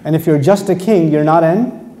king. And if you're just a king, you're not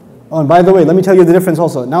an... Oh, and by the way, let me tell you the difference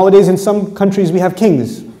also. Nowadays in some countries we have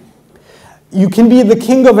kings. You can be the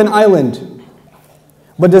king of an island.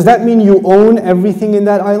 But does that mean you own everything in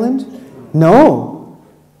that island? No.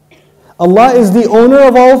 Allah is the owner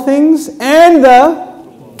of all things and the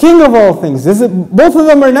king of all things. Both of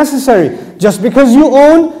them are necessary. Just because you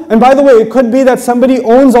own, and by the way, it could be that somebody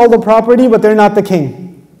owns all the property but they're not the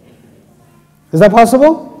king. Is that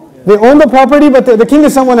possible? They own the property but the king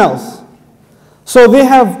is someone else. So they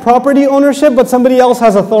have property ownership but somebody else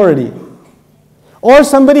has authority. Or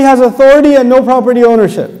somebody has authority and no property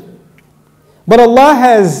ownership. But Allah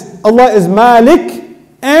is Malik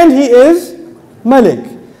and He is Malik.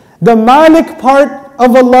 The Malik part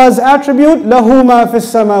of Allah's attribute, لَهُ مَا فِي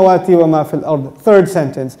السَّمَاوَاتِ وَمَا فِي الْأَرْضِ. Third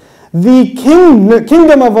sentence. The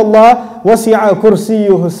kingdom of Allah, وَسِعَ كُرْسِيُّهُ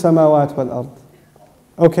السَّمَاوَاتِ وَالْأَرْضِ.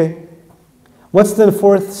 Okay. What's the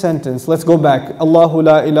fourth sentence? Let's go back. Allahu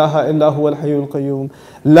la ilaha illa huwa al-hayyul qayyum.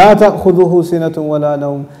 La ta'khudhuhu sinatun wa la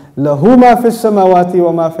nawm. Lahu ma fi as-samawati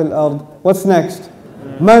wa ma fi al-ard. What's next?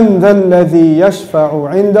 Man dhal ladhi yashfa'u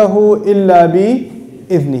 'indahu illa bi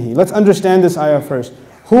idhnihi. Let's understand this ayah first.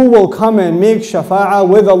 Who will come and make shafa'ah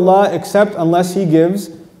with Allah except unless He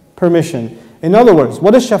gives permission? In other words,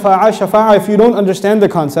 what is shafa'ah? Shafa'ah, if you don't understand the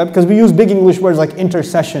concept, because we use big English words like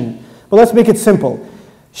intercession. But let's make it simple.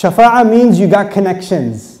 Shafa'ah means you got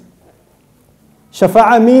connections.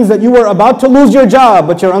 Shafa'ah means that you were about to lose your job,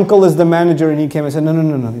 but your uncle is the manager and he came and said,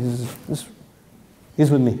 no, he's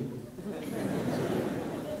with me.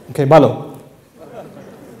 Okay, Balo.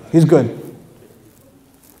 He's good.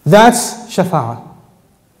 That's shafa'ah.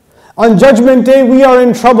 On Judgment Day, we are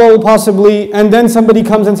in trouble possibly, and then somebody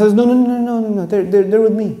comes and says, no, they're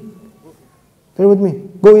with me. They're with me.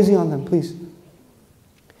 Go easy on them, please.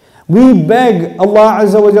 We beg Allah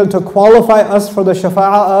Azza wa Jal to qualify us for the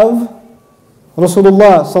shafa'ah of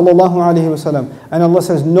Rasulullah sallallahu alaihi wasallam. And Allah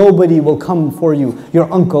says, nobody will come for you.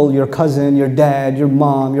 Your uncle, your cousin, your dad, your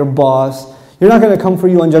mom, your boss. You're not going to come for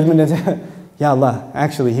you on Judgment Day and say, Ya Allah,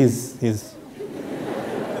 actually he's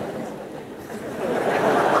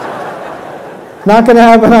not going to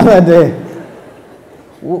happen on that day.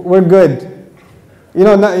 We're good. You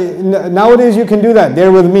know, nowadays you can do that.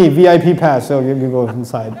 They're with me, VIP pass, so you can go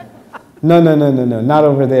inside. No, not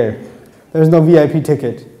over there. There's no VIP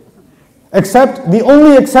ticket. Except, the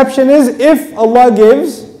only exception is if Allah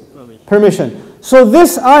gives permission. So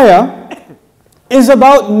this ayah is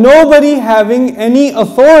about nobody having any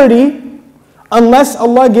authority unless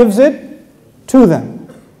Allah gives it to them.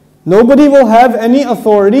 Nobody will have any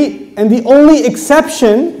authority, and the only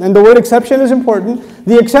exception, and the word exception is important,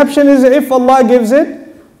 the exception is if Allah gives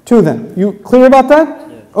it to them. You clear about that?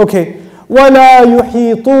 Yes. Okay. وَلَا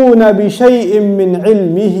يُحِيطُونَ بِشَيْءٍ مِّنْ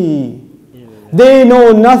عِلْمِهِ. They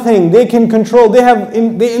know nothing. They can control.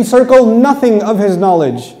 They encircle nothing of His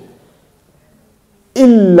knowledge.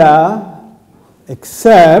 إِلَّا,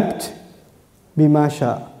 except بِمَا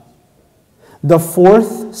شَاءَ. The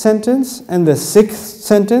fourth sentence and the sixth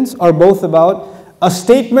sentence are both about a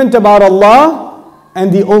statement about Allah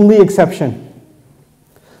and the only exception.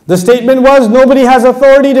 The statement was, nobody has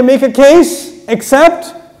authority to make a case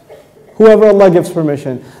except whoever Allah gives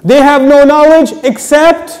permission. They have no knowledge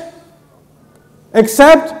except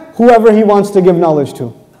whoever He wants to give knowledge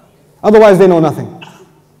to. Otherwise they know nothing.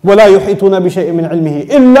 وَلَا يُحِيطُونَ بِشَيْءٍ مِّنْ عِلْمِهِ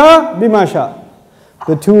إِلَّا بِمَا شَاءَ.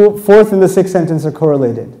 The fourth and the sixth sentence are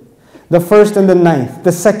correlated. The first and the ninth,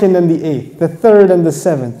 the second and the eighth, the third and the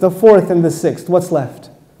seventh, the fourth and the sixth. What's left?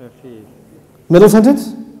 Middle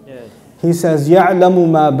sentence? Yes. He says, يَعْلَمُ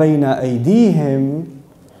مَا بَيْنَ أَيْدِيهِمْ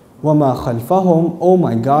وَمَا خَلْفَهُمْ. Oh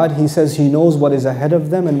my God, He says He knows what is ahead of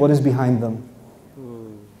them and what is behind them.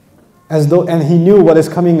 And He knew what is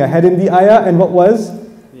coming ahead in the ayah and what was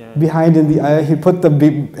behind in the ayah. He put in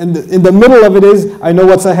the middle of it is, I know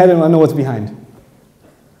what's ahead and I know what's behind.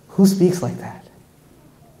 Who speaks like that?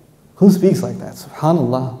 Who speaks like that?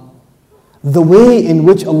 SubhanAllah. The way in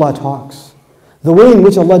which Allah talks, the way in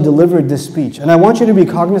which Allah delivered this speech. And I want you to be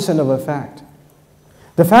cognizant of a fact.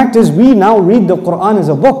 The fact is, we now read the Quran as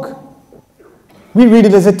a book. We read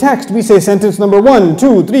it as a text. We say sentence number 1,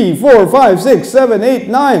 2, 3, 4, 5, 6, 7, 8,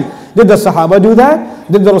 9. Did the Sahaba do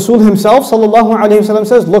that? Did the Rasul himself, sallallahu alayhi wa sallam,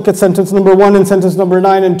 says, look at sentence number 1 and sentence number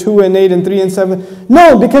 9 and 2 and 8 and 3 and 7?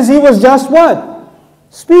 No, because he was just what?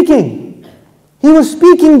 Speaking. He was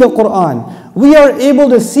speaking the Quran. We are able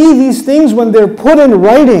to see these things when they're put in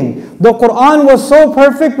writing. The Quran was so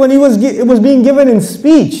perfect when it was being given in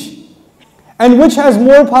speech. And which has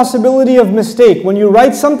more possibility of mistake? When you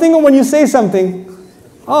write something or when you say something?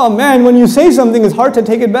 Oh man, when you say something, it's hard to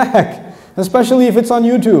take it back. Especially if it's on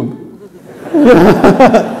YouTube.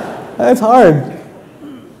 That's hard.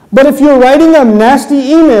 But if you're writing a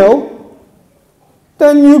nasty email,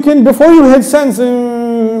 then you can, before you hit send,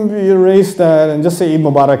 erase that and just say Eid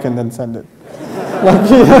Mubarak and then send it.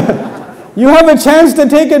 You have a chance to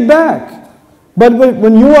take it back. But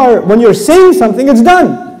when you're saying something, it's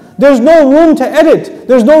done. There's no room to edit.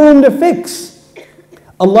 There's no room to fix.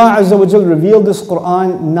 Allah Azza wa Jal revealed this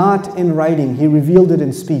Quran not in writing. He revealed it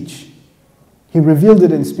in speech. He revealed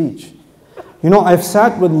it in speech. You know, I've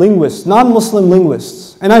sat with linguists, non-Muslim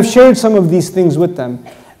linguists, and I've shared some of these things with them,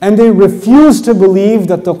 and they refuse to believe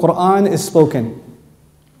that the Quran is spoken.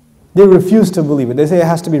 They refuse to believe it. They say it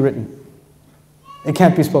has to be written. It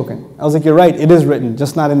can't be spoken. I was like, you're right, it is written,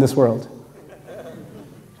 just not in this world.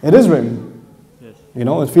 It is written. You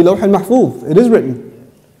know, it's fi lawh al-mahfuz. It is written.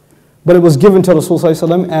 But it was given to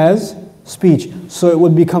Rasulullah as speech. So it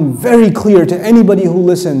would become very clear to anybody who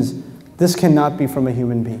listens, this cannot be from a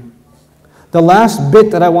human being. The last bit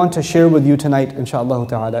that I want to share with you tonight, inshaAllah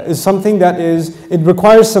ta'ala, is something that it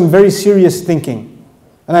requires some very serious thinking.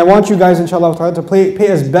 And I want you guys, inshaAllah ta'ala, to pay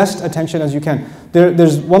as best attention as you can.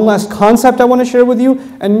 There's one last concept I want to share with you,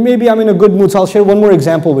 and maybe I'm in a good mood, so I'll share one more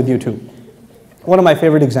example with you too. One of my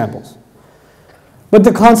favorite examples. But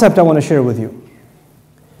the concept I want to share with you.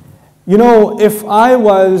 You know, if I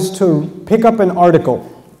was to pick up an article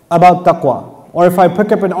about taqwa, or if I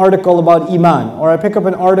pick up an article about iman, or I pick up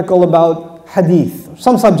an article about hadith,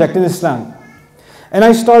 some subject in Islam, and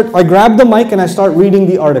I grab the mic and I start reading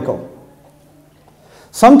the article.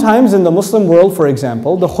 Sometimes in the Muslim world, for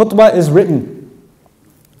example, the khutbah is written.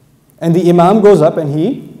 And the imam goes up and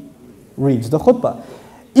he reads the khutbah.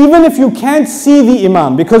 even if you can't see the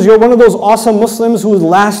Imam, because you're one of those awesome Muslims who's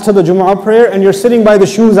last to the Jumu'ah prayer and you're sitting by the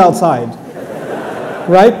shoes outside,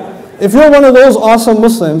 right? If you're one of those awesome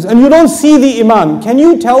Muslims and you don't see the Imam, can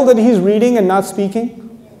you tell that he's reading and not speaking?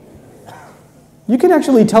 You can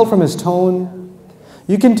actually tell from his tone.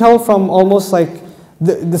 You can tell from almost like,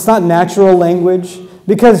 it's not natural language,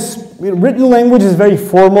 because written language is very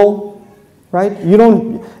formal, right?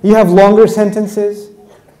 You have longer sentences.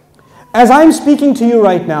 As I'm speaking to you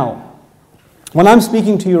right now, when I'm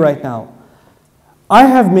speaking to you right now, I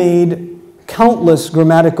have made countless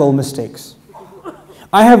grammatical mistakes.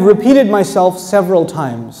 I have repeated myself several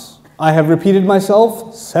times. I have repeated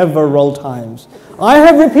myself several times. I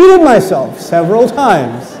have repeated myself several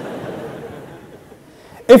times.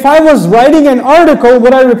 If I was writing an article,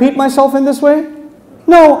 would I repeat myself in this way?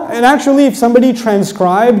 No. And actually, if somebody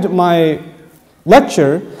transcribed my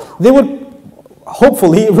lecture, they would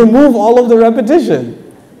hopefully remove all of the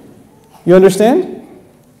repetition. You understand?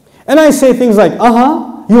 And I say things like,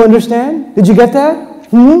 you understand? Did you get that?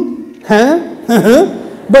 Huh?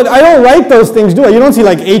 But I don't write those things, do I? You don't see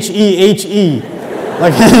like H-E.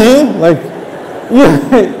 Like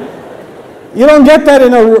you don't get that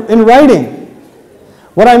in writing.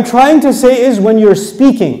 What I'm trying to say is when you're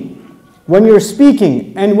speaking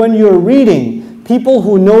and when you're reading, people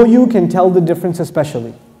who know you can tell the difference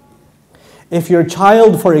especially. If your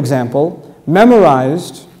child, for example,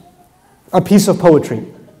 memorized a piece of poetry,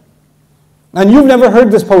 and you've never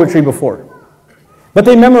heard this poetry before, but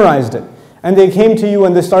they memorized it, and they came to you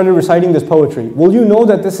and they started reciting this poetry, will you know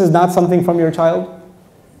that this is not something from your child?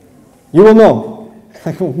 You will know.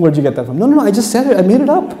 Like, where'd you get that from? No, I just said it, I made it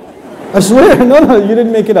up. I swear, no, you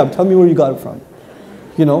didn't make it up. Tell me where you got it from.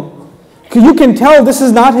 You know? Because you can tell this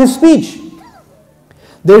is not his speech.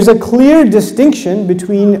 There's a clear distinction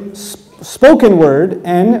between spoken word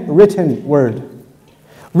and written word.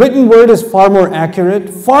 Written word is far more accurate,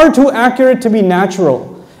 far too accurate to be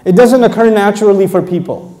natural. It doesn't occur naturally for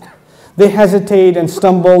people. They hesitate and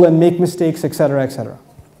stumble and make mistakes, etc., etc.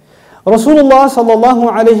 Rasulullah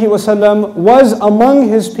sallallahu alaihi wasallam was among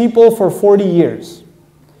his people for 40 years.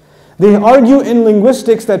 They argue in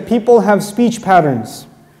linguistics that people have speech patterns.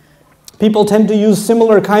 People tend to use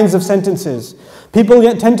similar kinds of sentences. People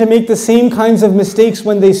tend to make the same kinds of mistakes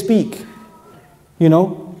when they speak. You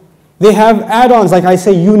know? They have add-ons, like I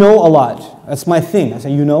say, you know, a lot. That's my thing. I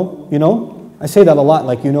say, you know. I say that a lot,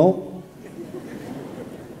 like, you know.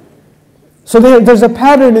 So there's a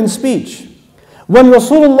pattern in speech. When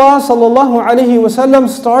Rasulullah sallallahu alaihi wasallam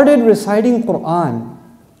started reciting Quran,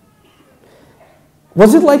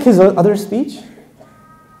 was it like his other speech?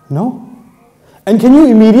 No. And can you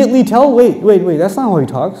immediately tell, wait, that's not how he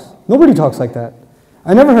talks. Nobody talks like that.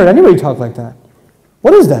 I never heard anybody talk like that.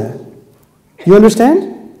 What is that? You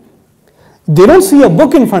understand? They don't see a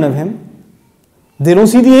book in front of him. They don't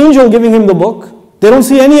see the angel giving him the book. They don't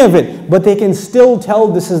see any of it. But they can still tell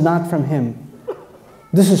this is not from him.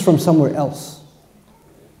 This is from somewhere else.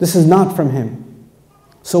 This is not from him.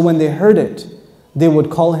 So when they heard it, they would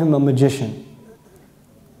call him a magician.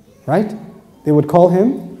 Right? They would call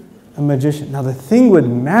him a magician. Now the thing with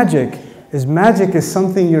magic is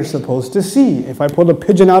something you're supposed to see. If I pulled a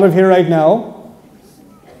pigeon out of here right now,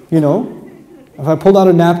 you know, if I pulled out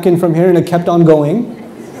a napkin from here and it kept on going,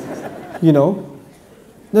 you know,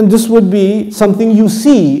 then this would be something you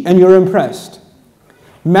see and you're impressed.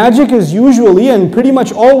 Magic is usually and pretty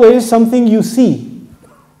much always something you see.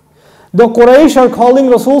 The Quraysh are calling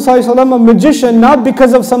Rasul sallallahu alaihi wasallam a magician not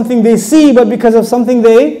because of something they see, but because of something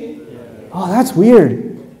they... Oh, that's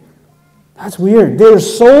weird. That's weird. They're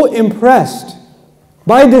so impressed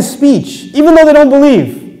by this speech, even though they don't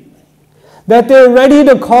believe, that they're ready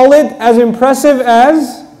to call it as impressive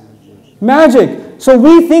as magic. So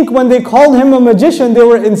we think when they called him a magician, they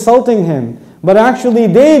were insulting him. But actually,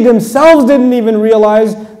 they themselves didn't even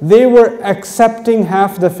realize they were accepting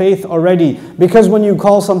half the faith already. Because when you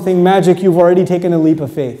call something magic, you've already taken a leap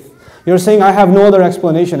of faith. You're saying, I have no other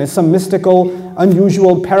explanation. It's some mystical,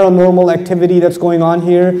 unusual, paranormal activity that's going on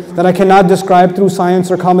here that I cannot describe through science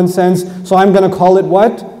or common sense. So I'm going to call it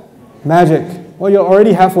what? Magic. Well, you're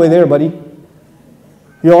already halfway there, buddy.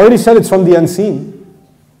 You already said it's from the unseen.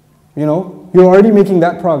 You know? You're already making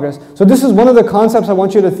that progress. So this is one of the concepts I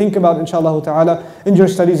want you to think about, inshallah ta'ala, in your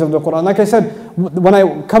studies of the Quran. Like I said, when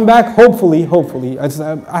I come back, hopefully,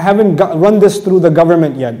 I haven't run this through the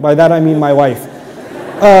government yet. By that I mean my wife.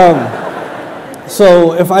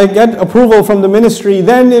 So if I get approval from the ministry,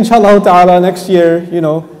 then inshallah ta'ala next year, you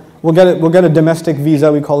know, we'll get a domestic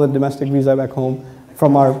visa. We call it domestic visa back home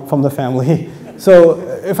from the family. So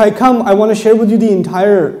if I come, I want to share with you the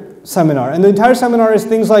entire seminar. And the entire seminar is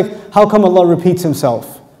things like, how come Allah repeats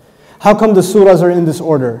himself? How come the surahs are in this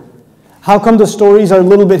order? How come the stories are a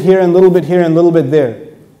little bit here and a little bit here and a little bit there?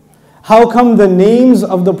 How come the names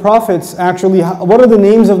of the prophets actually, what do the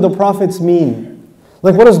names of the prophets mean?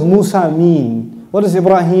 Like what does Musa mean? What does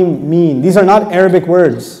Ibrahim mean? These are not Arabic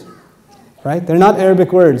words, right? They're not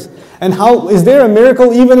Arabic words. And how, is there a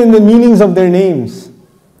miracle even in the meanings of their names?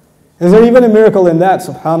 Is there even a miracle in that?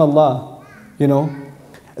 Subhanallah, you know?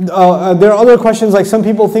 There are other questions, like some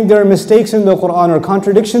people think there are mistakes in the Quran or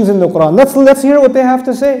contradictions in the Quran. Let's hear what they have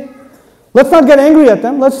to say. Let's not get angry at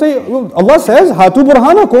them. Let's say, Allah says, Hatu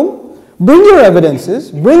burhanakum. Bring your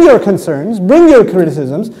evidences, bring your concerns, bring your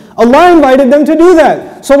criticisms. Allah invited them to do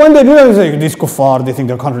that. So when they do that, they say, these kuffar, they think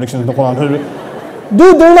there are contradictions in the Quran.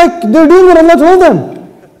 Dude, they're doing what Allah told them.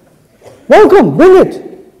 Welcome, bring it.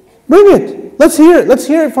 Bring it. Let's hear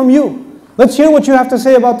it from you. Let's hear what you have to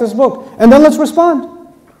say about this book. And then let's respond.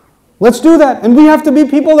 Let's do that. And we have to be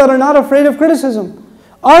people that are not afraid of criticism.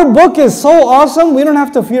 Our book is so awesome, we don't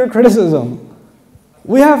have to fear criticism.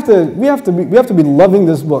 We have to be loving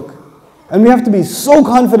this book. And we have to be so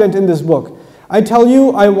confident in this book. I tell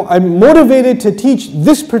you, I'm motivated to teach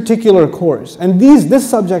this particular course and this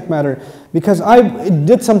subject matter because it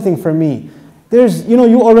did something for me. There's,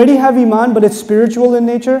 you already have Iman, but it's spiritual in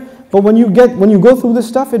nature. But when you go through this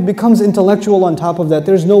stuff, it becomes intellectual on top of that.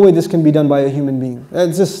 There's no way this can be done by a human being.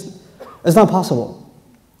 It's not possible.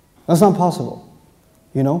 That's not possible,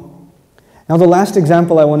 Now the last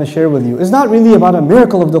example I want to share with you is not really about a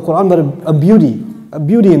miracle of the Quran, but a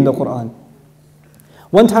beauty in the Quran.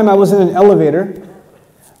 One time I was in an elevator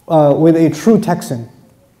with a true Texan.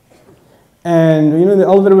 And the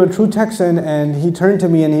elevator with a true Texan, and he turned to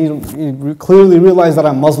me and he clearly realized that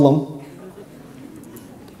I'm Muslim.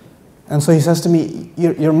 And so he says to me,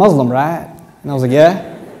 you're Muslim, right? And I was like, yeah.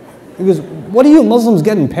 He goes, what do you Muslims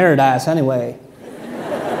get in paradise anyway?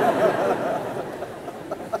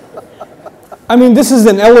 I mean, this is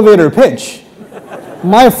an elevator pitch.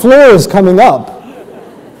 My floor is coming up.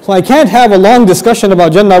 So I can't have a long discussion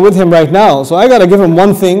about Jannah with him right now. So I got to give him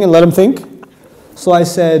one thing and let him think. So I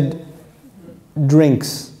said,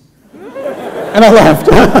 drinks. And I laughed.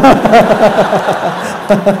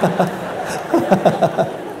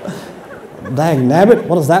 Dang nabbit,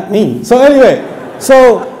 what does that mean? So anyway,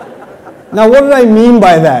 now what did I mean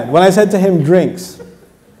by that when I said to him drinks?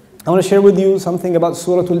 I want to share with you something about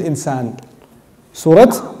Surah Al-Insan. Surah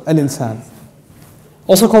Al-Insan.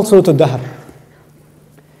 Also called Surah Al-Dahr.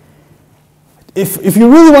 If you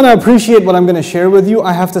really want to appreciate what I'm going to share with you,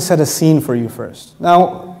 I have to set a scene for you first.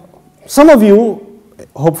 Now, some of you,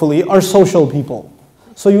 hopefully, are social people.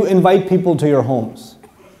 So you invite people to your homes.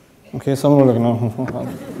 Okay, some are like, no.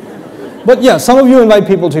 But yeah, some of you invite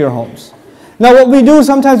people to your homes. Now what we do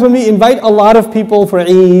sometimes when we invite a lot of people for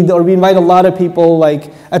Eid, or we invite a lot of people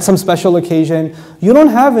like at some special occasion, you don't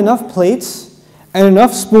have enough plates and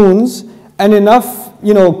enough spoons and enough,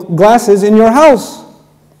 glasses in your house.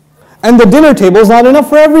 And the dinner table is not enough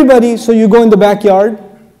for everybody, so you go in the backyard,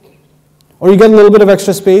 or you get a little bit of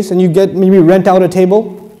extra space and you maybe rent out a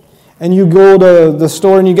table, and you go to the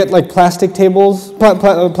store and you get like plastic tables,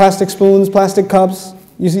 plastic spoons, plastic cups.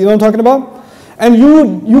 You see what I'm talking about? And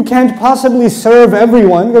you can't possibly serve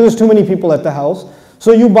everyone because there's too many people at the house.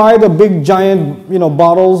 So you buy the big giant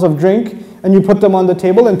bottles of drink and you put them on the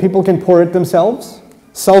table and people can pour it themselves.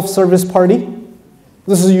 Self-service party.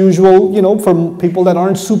 This is usual, for people that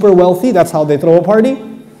aren't super wealthy. That's how they throw a party.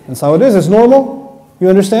 That's how it is. It's normal. You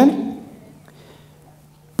understand?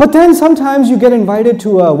 But then sometimes you get invited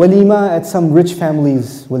to a walima at some rich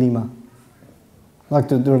family's walima.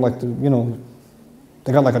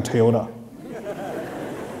 They got like a Toyota.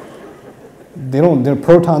 Their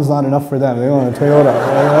proton's not enough for them. They want a Toyota.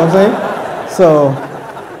 You know what I'm saying?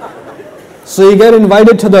 So you get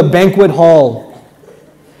invited to the banquet hall.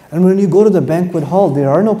 And when you go to the banquet hall, there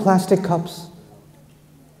are no plastic cups.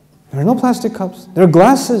 There are no plastic cups. There are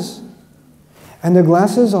glasses. And the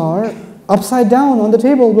glasses are upside down on the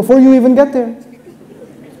table before you even get there.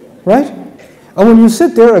 Right? And when you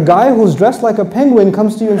sit there, a guy who's dressed like a penguin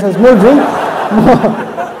comes to you and says, more drink,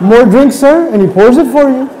 more drink, sir. And he pours it for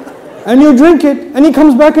you. And you drink it. And he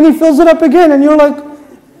comes back and he fills it up again. And you're like,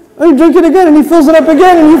 and you drink it again. And he fills it up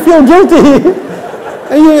again. And you feel guilty.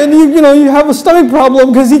 And you have a stomach problem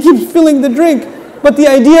because he keeps filling the drink. But the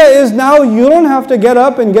idea is now you don't have to get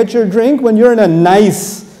up and get your drink when you're in a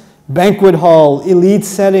nice banquet hall, elite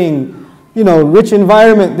setting, rich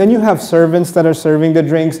environment. Then you have servants that are serving the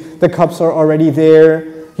drinks. The cups are already there.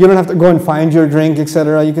 You don't have to go and find your drink,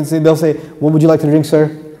 etc. They'll say, what would you like to drink, sir?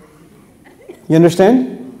 You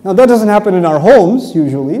understand? Now that doesn't happen in our homes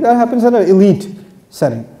usually. That happens in an elite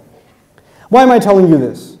setting. Why am I telling you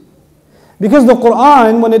this? Because the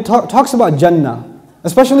Quran, when it talks about Jannah,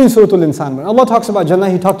 especially in Surah Al-Insan, when Allah talks about Jannah,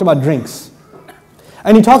 He talked about drinks.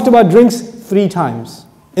 And He talked about drinks 3 times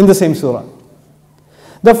in the same surah.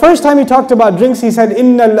 The first time He talked about drinks, He said,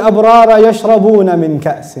 إِنَّ الْأَبْرَارَ يَشْرَبُونَ مِنْ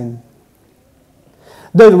كَأْسٍ.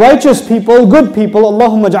 The righteous people, good people,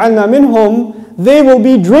 Allahumma ja'alna minhum, they will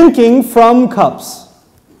be drinking from cups.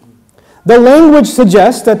 The language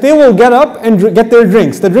suggests that they will get up and get their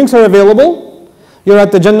drinks. The drinks are available. You're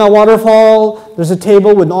at the Jannah waterfall, there's a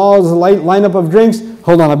table with all the lineup of drinks.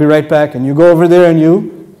 Hold on, I'll be right back. And you go over there and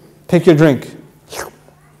you pick your drink.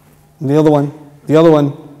 The other one.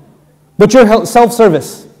 But you're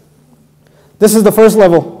self-service. This is the first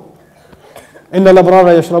level. إِنَّ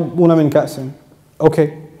الْأَبْرَارَ يَشْرَبُونَ مِنْ كَأْسٍ.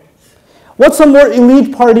 Okay. What's a more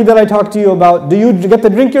elite party that I talked to you about? Do you get the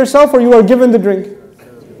drink yourself or you are given the drink?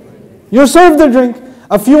 You're served the drink.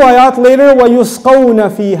 A few ayat later,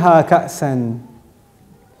 وَيُسْقَوْنَ فِيهَا كَأْسًا.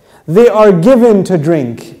 They are given to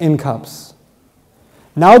drink in cups.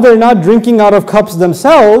 Now they're not drinking out of cups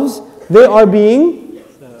themselves, they are being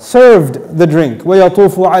served the drink.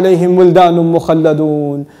 وَيَطُوفُ عَلَيْهِمْ وِلْدَانٌ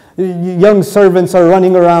مُخَلَّدُونَ. Young servants are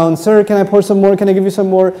running around. Sir, can I pour some more? Can I give you some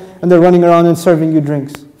more? And they're running around and serving you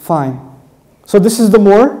drinks. Fine. So this is the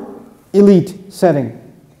more elite setting.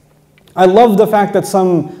 I love the fact that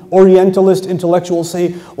some Orientalist intellectuals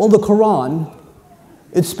say, well, the Quran,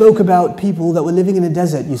 it spoke about people that were living in a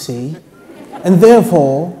desert, you see. And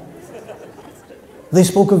therefore, they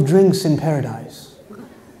spoke of drinks in paradise.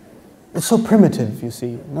 It's so primitive, you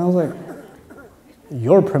see. And I was like,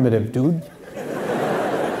 you're primitive, dude.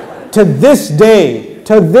 To this day,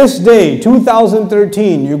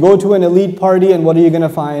 2013, you go to an elite party and what are you going to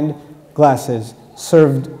find? Glasses,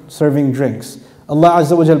 serving drinks. Allah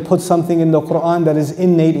Azza wa Jal put something in the Quran that is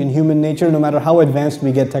innate in human nature, no matter how advanced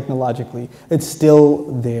we get technologically. It's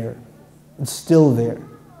still there. It's still there.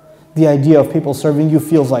 The idea of people serving you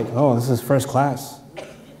feels like, oh, this is first class.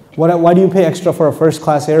 Why do you pay extra for a first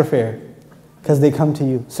class airfare? Because they come to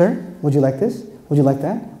you, sir, would you like this? Would you like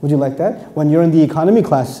that? Would you like that? When you're in the economy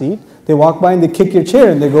class seat, they walk by and they kick your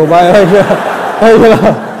chair and they go by,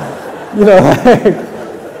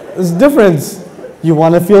 there's a difference. You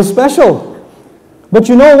want to feel special. But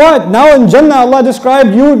you know what? Now in Jannah, Allah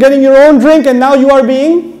described you getting your own drink and now you are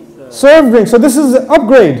being served drink. So this is an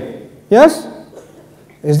upgrade. Yes?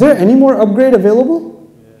 Is there any more upgrade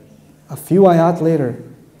available? A few ayat later,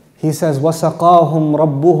 He says, وَسَقَاهُمْ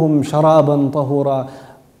رَبُّهُمْ شَرَابًا طَهُورًا.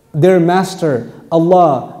 Their master,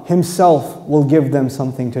 Allah Himself, will give them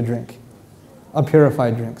something to drink. A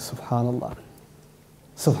purified drink. Subhanallah.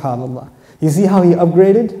 Subhanallah. You see how He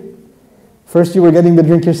upgraded? First you were getting the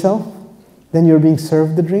drink yourself, then you're being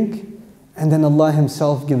served the drink, and then Allah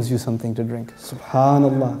Himself gives you something to drink.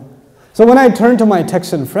 Subhanallah. So when I turned to my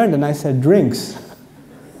Texan friend and I said, drinks,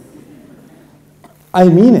 I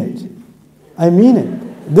mean it. I mean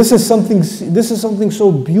it. This is something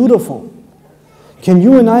so beautiful. Can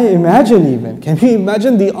you and I imagine even? Can we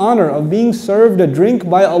imagine the honor of being served a drink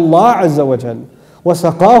by Allah Azza wa Jal?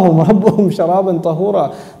 وَسَقَاهُمْ رَبُّهُمْ شَرَابًا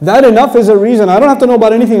طَهُورًا. That enough is a reason. I don't have to know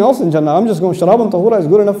about anything else in Jannah. I'm just going, شَرَابًا طَهُورًا is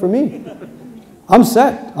good enough for me. I'm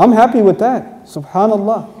set. I'm happy with that.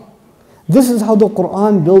 Subhanallah. This is how the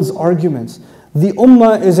Quran builds arguments. The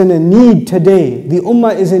ummah is in a need today. The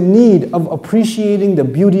ummah is in need of appreciating the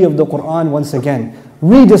beauty of the Quran once again.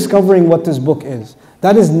 Rediscovering what this book is.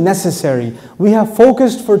 That is necessary. We have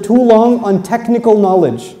focused for too long on technical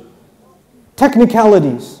knowledge.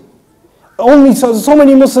 Technicalities. Only so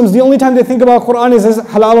many Muslims, the only time they think about Quran is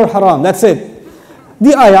halal or haram. That's it.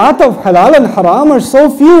 The ayat of halal and haram are so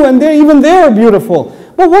few and even they are beautiful.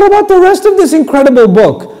 But what about the rest of this incredible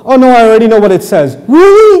book? Oh no, I already know what it says.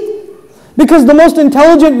 Really? Because the most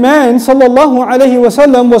intelligent man, sallallahu alaihi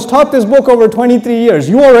wasallam, was taught this book over 23 years.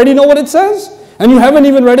 You already know what it says? And you haven't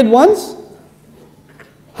even read it once?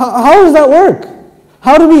 How does that work?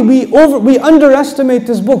 How do we underestimate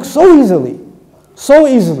this book so easily? So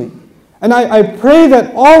easily. And I pray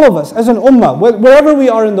that all of us as an ummah, wherever we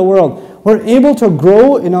are in the world, we're able to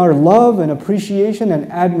grow in our love and appreciation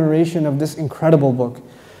and admiration of this incredible book.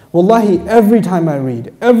 Wallahi, every time I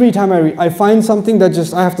read, I find something that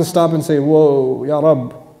just I have to stop and say, whoa, Ya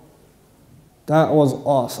Rabb, that was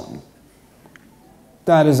awesome.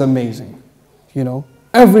 That is amazing. You know,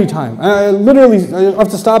 every time. I have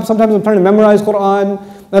to stop. Sometimes I'm trying to memorize Quran,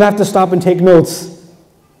 and I have to stop and take notes.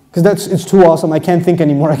 Because it's too awesome. I can't think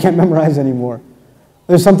anymore. I can't memorize anymore.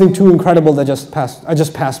 There's something too incredible that I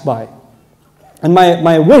just passed by. And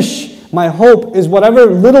my wish, my hope is whatever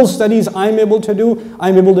little studies I'm able to do,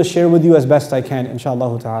 I'm able to share with you as best I can,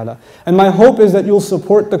 inshallah ta'ala. And my hope is that you'll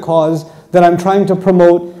support the cause that I'm trying to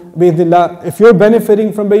promote, bi'idhnillah, if you're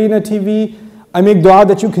benefiting from Bayyinah TV, I make dua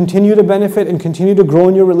that you continue to benefit and continue to grow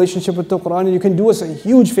in your relationship with the Quran. And you can do us a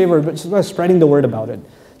huge favor by spreading the word about it,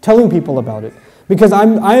 telling people about it. Because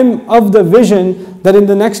I'm of the vision that in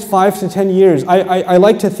the next 5 to 10 years, I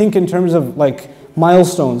like to think in terms of like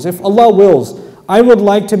milestones. If Allah wills, I would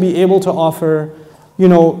like to be able to offer,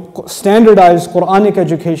 standardized Quranic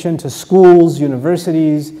education to schools,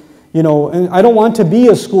 universities, and I don't want to be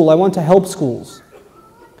a school, I want to help schools.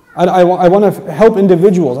 I want to help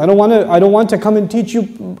individuals. I don't want to come and teach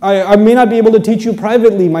you. I may not be able to teach you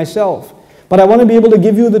privately myself, but I want to be able to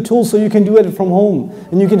give you the tools so you can do it from home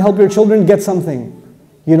and you can help your children get something.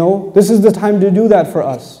 This is the time to do that for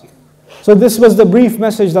us. So this was the brief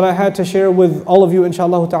message that I had to share with all of you,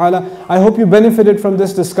 inshallah ta'ala. I hope you benefited from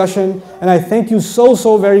this discussion, and I thank you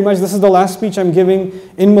so very much. This is the last speech I'm giving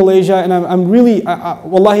in Malaysia, and I'm really,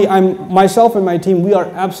 wallahi, myself and my team, we are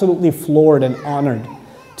absolutely floored and honored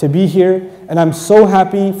to be here, and I'm so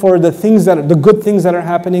happy for the good things that are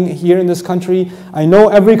happening here in this country. I know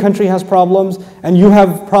every country has problems, and you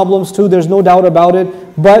have problems too, there's no doubt about it,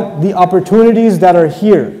 but the opportunities that are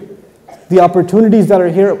here,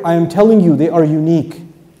 I am telling you, they are unique.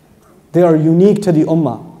 They are unique to the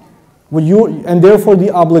ummah. And therefore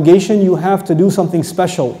the obligation you have to do something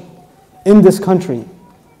special in this country,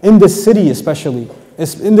 in this city especially.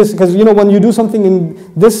 Because when you do something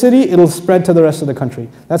in this city, it'll spread to the rest of the country.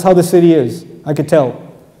 That's how the city is, I could tell.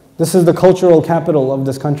 This is the cultural capital of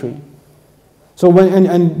this country. So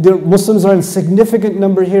Muslims are in significant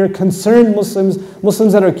number here, concerned Muslims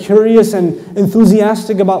that are curious and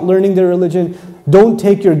enthusiastic about learning their religion. Don't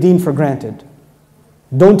take your deen for granted.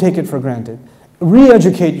 Don't take it for granted.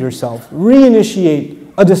 Re-educate yourself. Re-initiate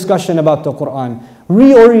a discussion about the Quran.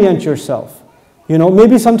 Reorient yourself.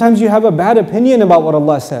 Maybe sometimes you have a bad opinion about what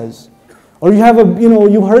Allah says. Or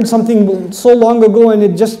you heard something so long ago and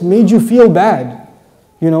it just made you feel bad.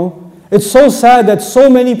 It's so sad that so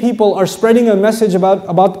many people are spreading a message about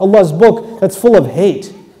Allah's book that's full of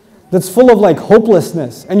hate, that's full of like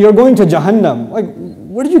hopelessness, and you're going to Jahannam. Like,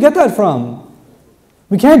 where did you get that from?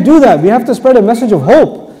 We can't do that. We have to spread a message of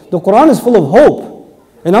hope. The Quran is full of hope.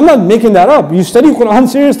 And I'm not making that up. You study Quran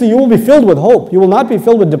seriously, you will be filled with hope. You will not be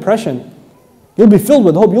filled with depression. You'll be filled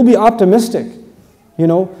with hope. You'll be optimistic.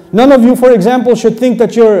 None of you, for example, should think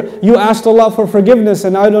that you asked Allah for forgiveness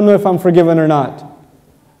and I don't know if I'm forgiven or not.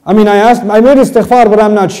 I made istighfar, but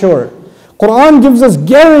I'm not sure. Quran gives us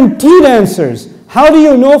guaranteed answers. How do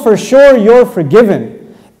you know for sure you're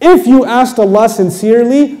forgiven? If you asked Allah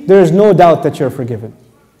sincerely, there's no doubt that you're forgiven.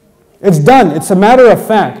 It's done. It's a matter of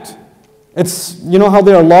fact. It's, how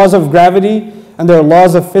there are laws of gravity and there are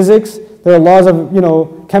laws of physics, there are laws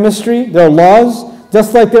of, chemistry, there are laws,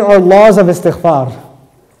 just like there are laws of istighfar.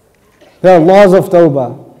 There are laws of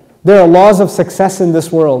tawbah. There are laws of success in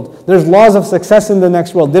this world. There's laws of success in the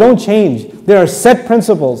next world. They don't change. There are set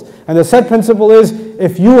principles. And the set principle is,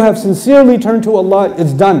 if you have sincerely turned to Allah,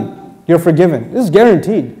 it's done. You're forgiven. This is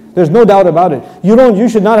guaranteed. There's no doubt about it. You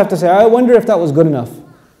should not have to say, I wonder if that was good enough.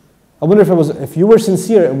 I wonder if you were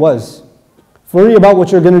sincere, it was. Worry about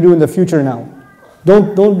what you're going to do in the future now.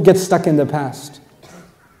 Don't get stuck in the past.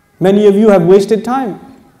 Many of you have wasted time.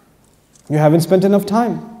 You haven't spent enough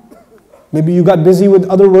time. Maybe you got busy with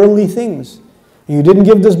other worldly things. And you didn't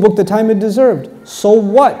give this book the time it deserved. So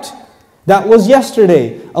what? That was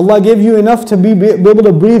yesterday. Allah gave you enough to be able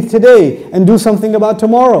to breathe today and do something about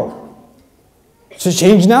tomorrow. So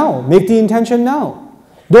change now. Make the intention now.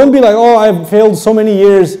 Don't be like, oh, I've failed so many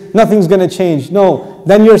years, nothing's going to change. No,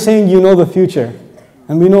 then you're saying you know the future.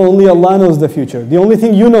 And we know only Allah knows the future. The only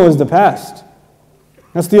thing you know is the past.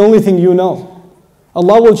 That's the only thing you know.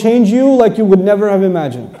 Allah will change you like you would never have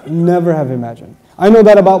imagined. Never have imagined. I know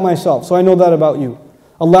that about myself, so I know that about you.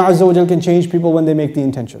 Allah Azza wa Jal can change people when they make the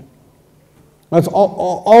intention. That's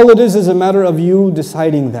all it is a matter of you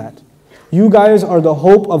deciding that. You guys are the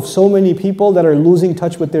hope of so many people that are losing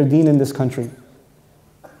touch with their deen in this country.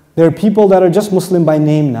 There are people that are just Muslim by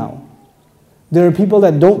name now. There are people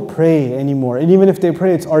that don't pray anymore, and even if they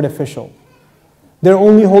pray, it's artificial. They're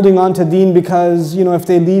only holding on to deen because, if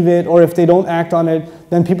they leave it or if they don't act on it,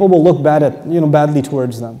 then people will look badly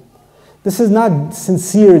towards them. This is not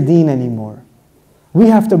sincere deen anymore. We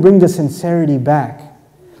have to bring the sincerity back.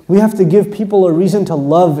 We have to give people a reason to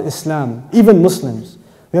love Islam, even Muslims.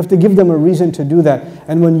 We have to give them a reason to do that.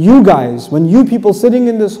 And when you people sitting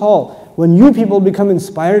in this hall, when you people become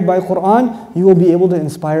inspired by Quran, you will be able to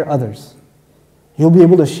inspire others. You'll be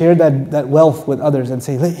able to share that wealth with others and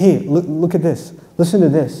say, hey, look at this. Listen to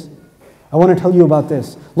this. I want to tell you about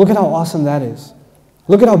this. Look at how awesome that is.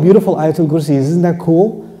 Look at how beautiful Ayatul Kursi is. Isn't that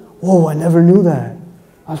cool? Whoa, I never knew that.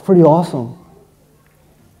 That's pretty awesome.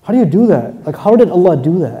 how do you do that? Like, how did Allah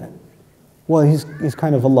do that? Well, he's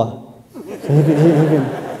kind of Allah. So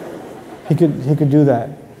he could do that.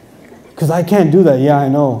 Because I can't do that. Yeah, I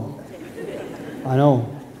know.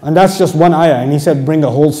 And that's just one ayah. And he said, bring a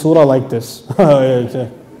whole surah like this.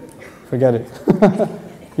 Forget it.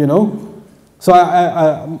 You know? So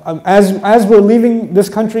as we're leaving this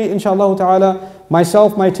country, inshallah ta'ala,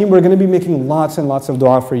 myself, my team, we're going to be making lots and lots of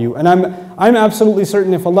dua for you. And I'm absolutely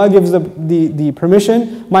certain if Allah gives the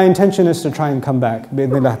permission, my intention is to try and come back,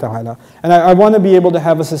 bi'idhnillah ta'ala. And I want to be able to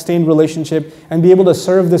have a sustained relationship and be able to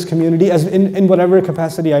serve this community as in whatever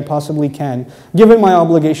capacity I possibly can, given my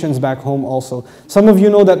obligations back home also. Some of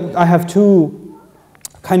you know that I have two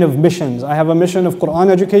kind of missions. I have a mission of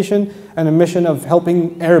Quran education and a mission of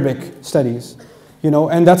helping Arabic studies. You know,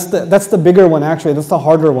 and that's the bigger one actually, that's the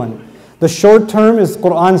harder one. The short term is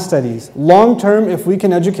Quran studies. Long term, if we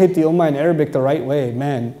can educate the Ummah in Arabic the right way,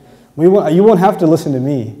 man, you won't have to listen to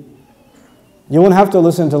me. You won't have to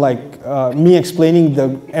listen to like me explaining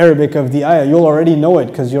the Arabic of the ayah. You'll already know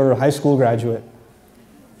it because you're a high school graduate.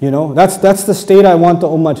 You know, that's the state I want the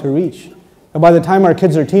Ummah to reach. And by the time our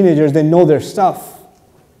kids are teenagers, they know their stuff.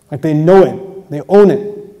 Like they know it, they own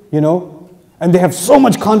it, you know. And they have so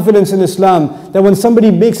much confidence in Islam that when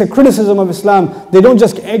somebody makes a criticism of Islam, they don't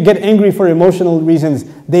just get angry for emotional reasons.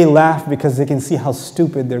 They laugh because they can see how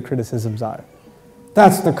stupid their criticisms are.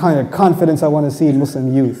 That's the kind of confidence I want to see in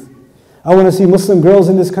Muslim youth. I want to see Muslim girls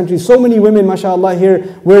in this country. So many women, mashallah,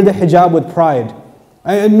 here wear the hijab with pride.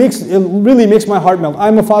 And it really makes my heart melt.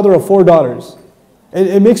 I'm a father of 4 daughters.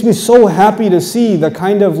 It makes me so happy to see the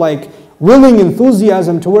kind of like willing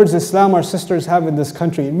enthusiasm towards Islam our sisters have in this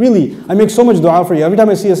country. Really, I make so much dua for you. Every time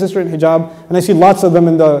I see a sister in hijab and I see lots of them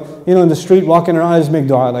in the street walking around, I just make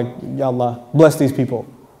dua like, Ya Allah, bless these people.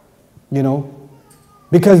 You know,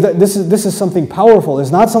 because this is something powerful.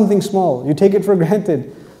 It's not something small. You take it for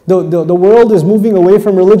granted. The world is moving away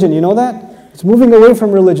from religion. You know that? It's moving away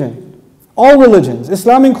from religion. All religions,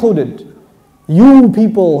 Islam included. You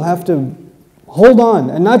people have to hold on,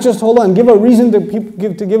 and not just hold on, give a reason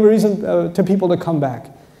to people to come back.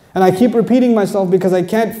 And I keep repeating myself because I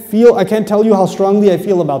can't tell you how strongly I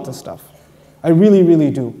feel about this stuff. I really, really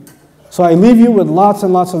do. So I leave you with lots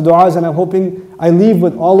and lots of du'as, and I'm hoping I leave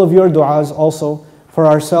with all of your du'as also for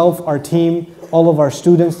ourselves, our team, all of our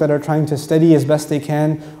students that are trying to study as best they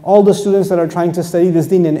can, all the students that are trying to study this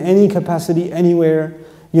deen in any capacity, anywhere.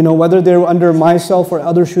 You know, whether they're under myself or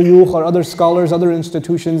other shuyukh or other scholars, other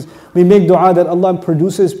institutions, we make dua that Allah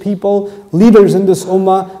produces people, leaders in this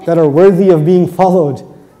ummah that are worthy of being followed,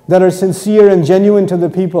 that are sincere and genuine to the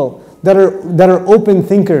people, that are open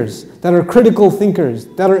thinkers, that are critical thinkers,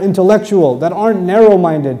 that are intellectual, that aren't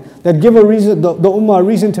narrow-minded, that give the ummah a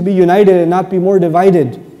reason to be united and not be more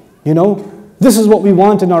divided. You know, this is what we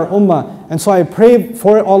want in our ummah. And so I pray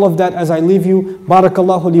for all of that as I leave you.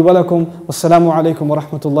 Barakallahu li wa lakum. Wassalamu alaikum wa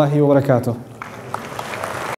rahmatullahi wa barakatuh.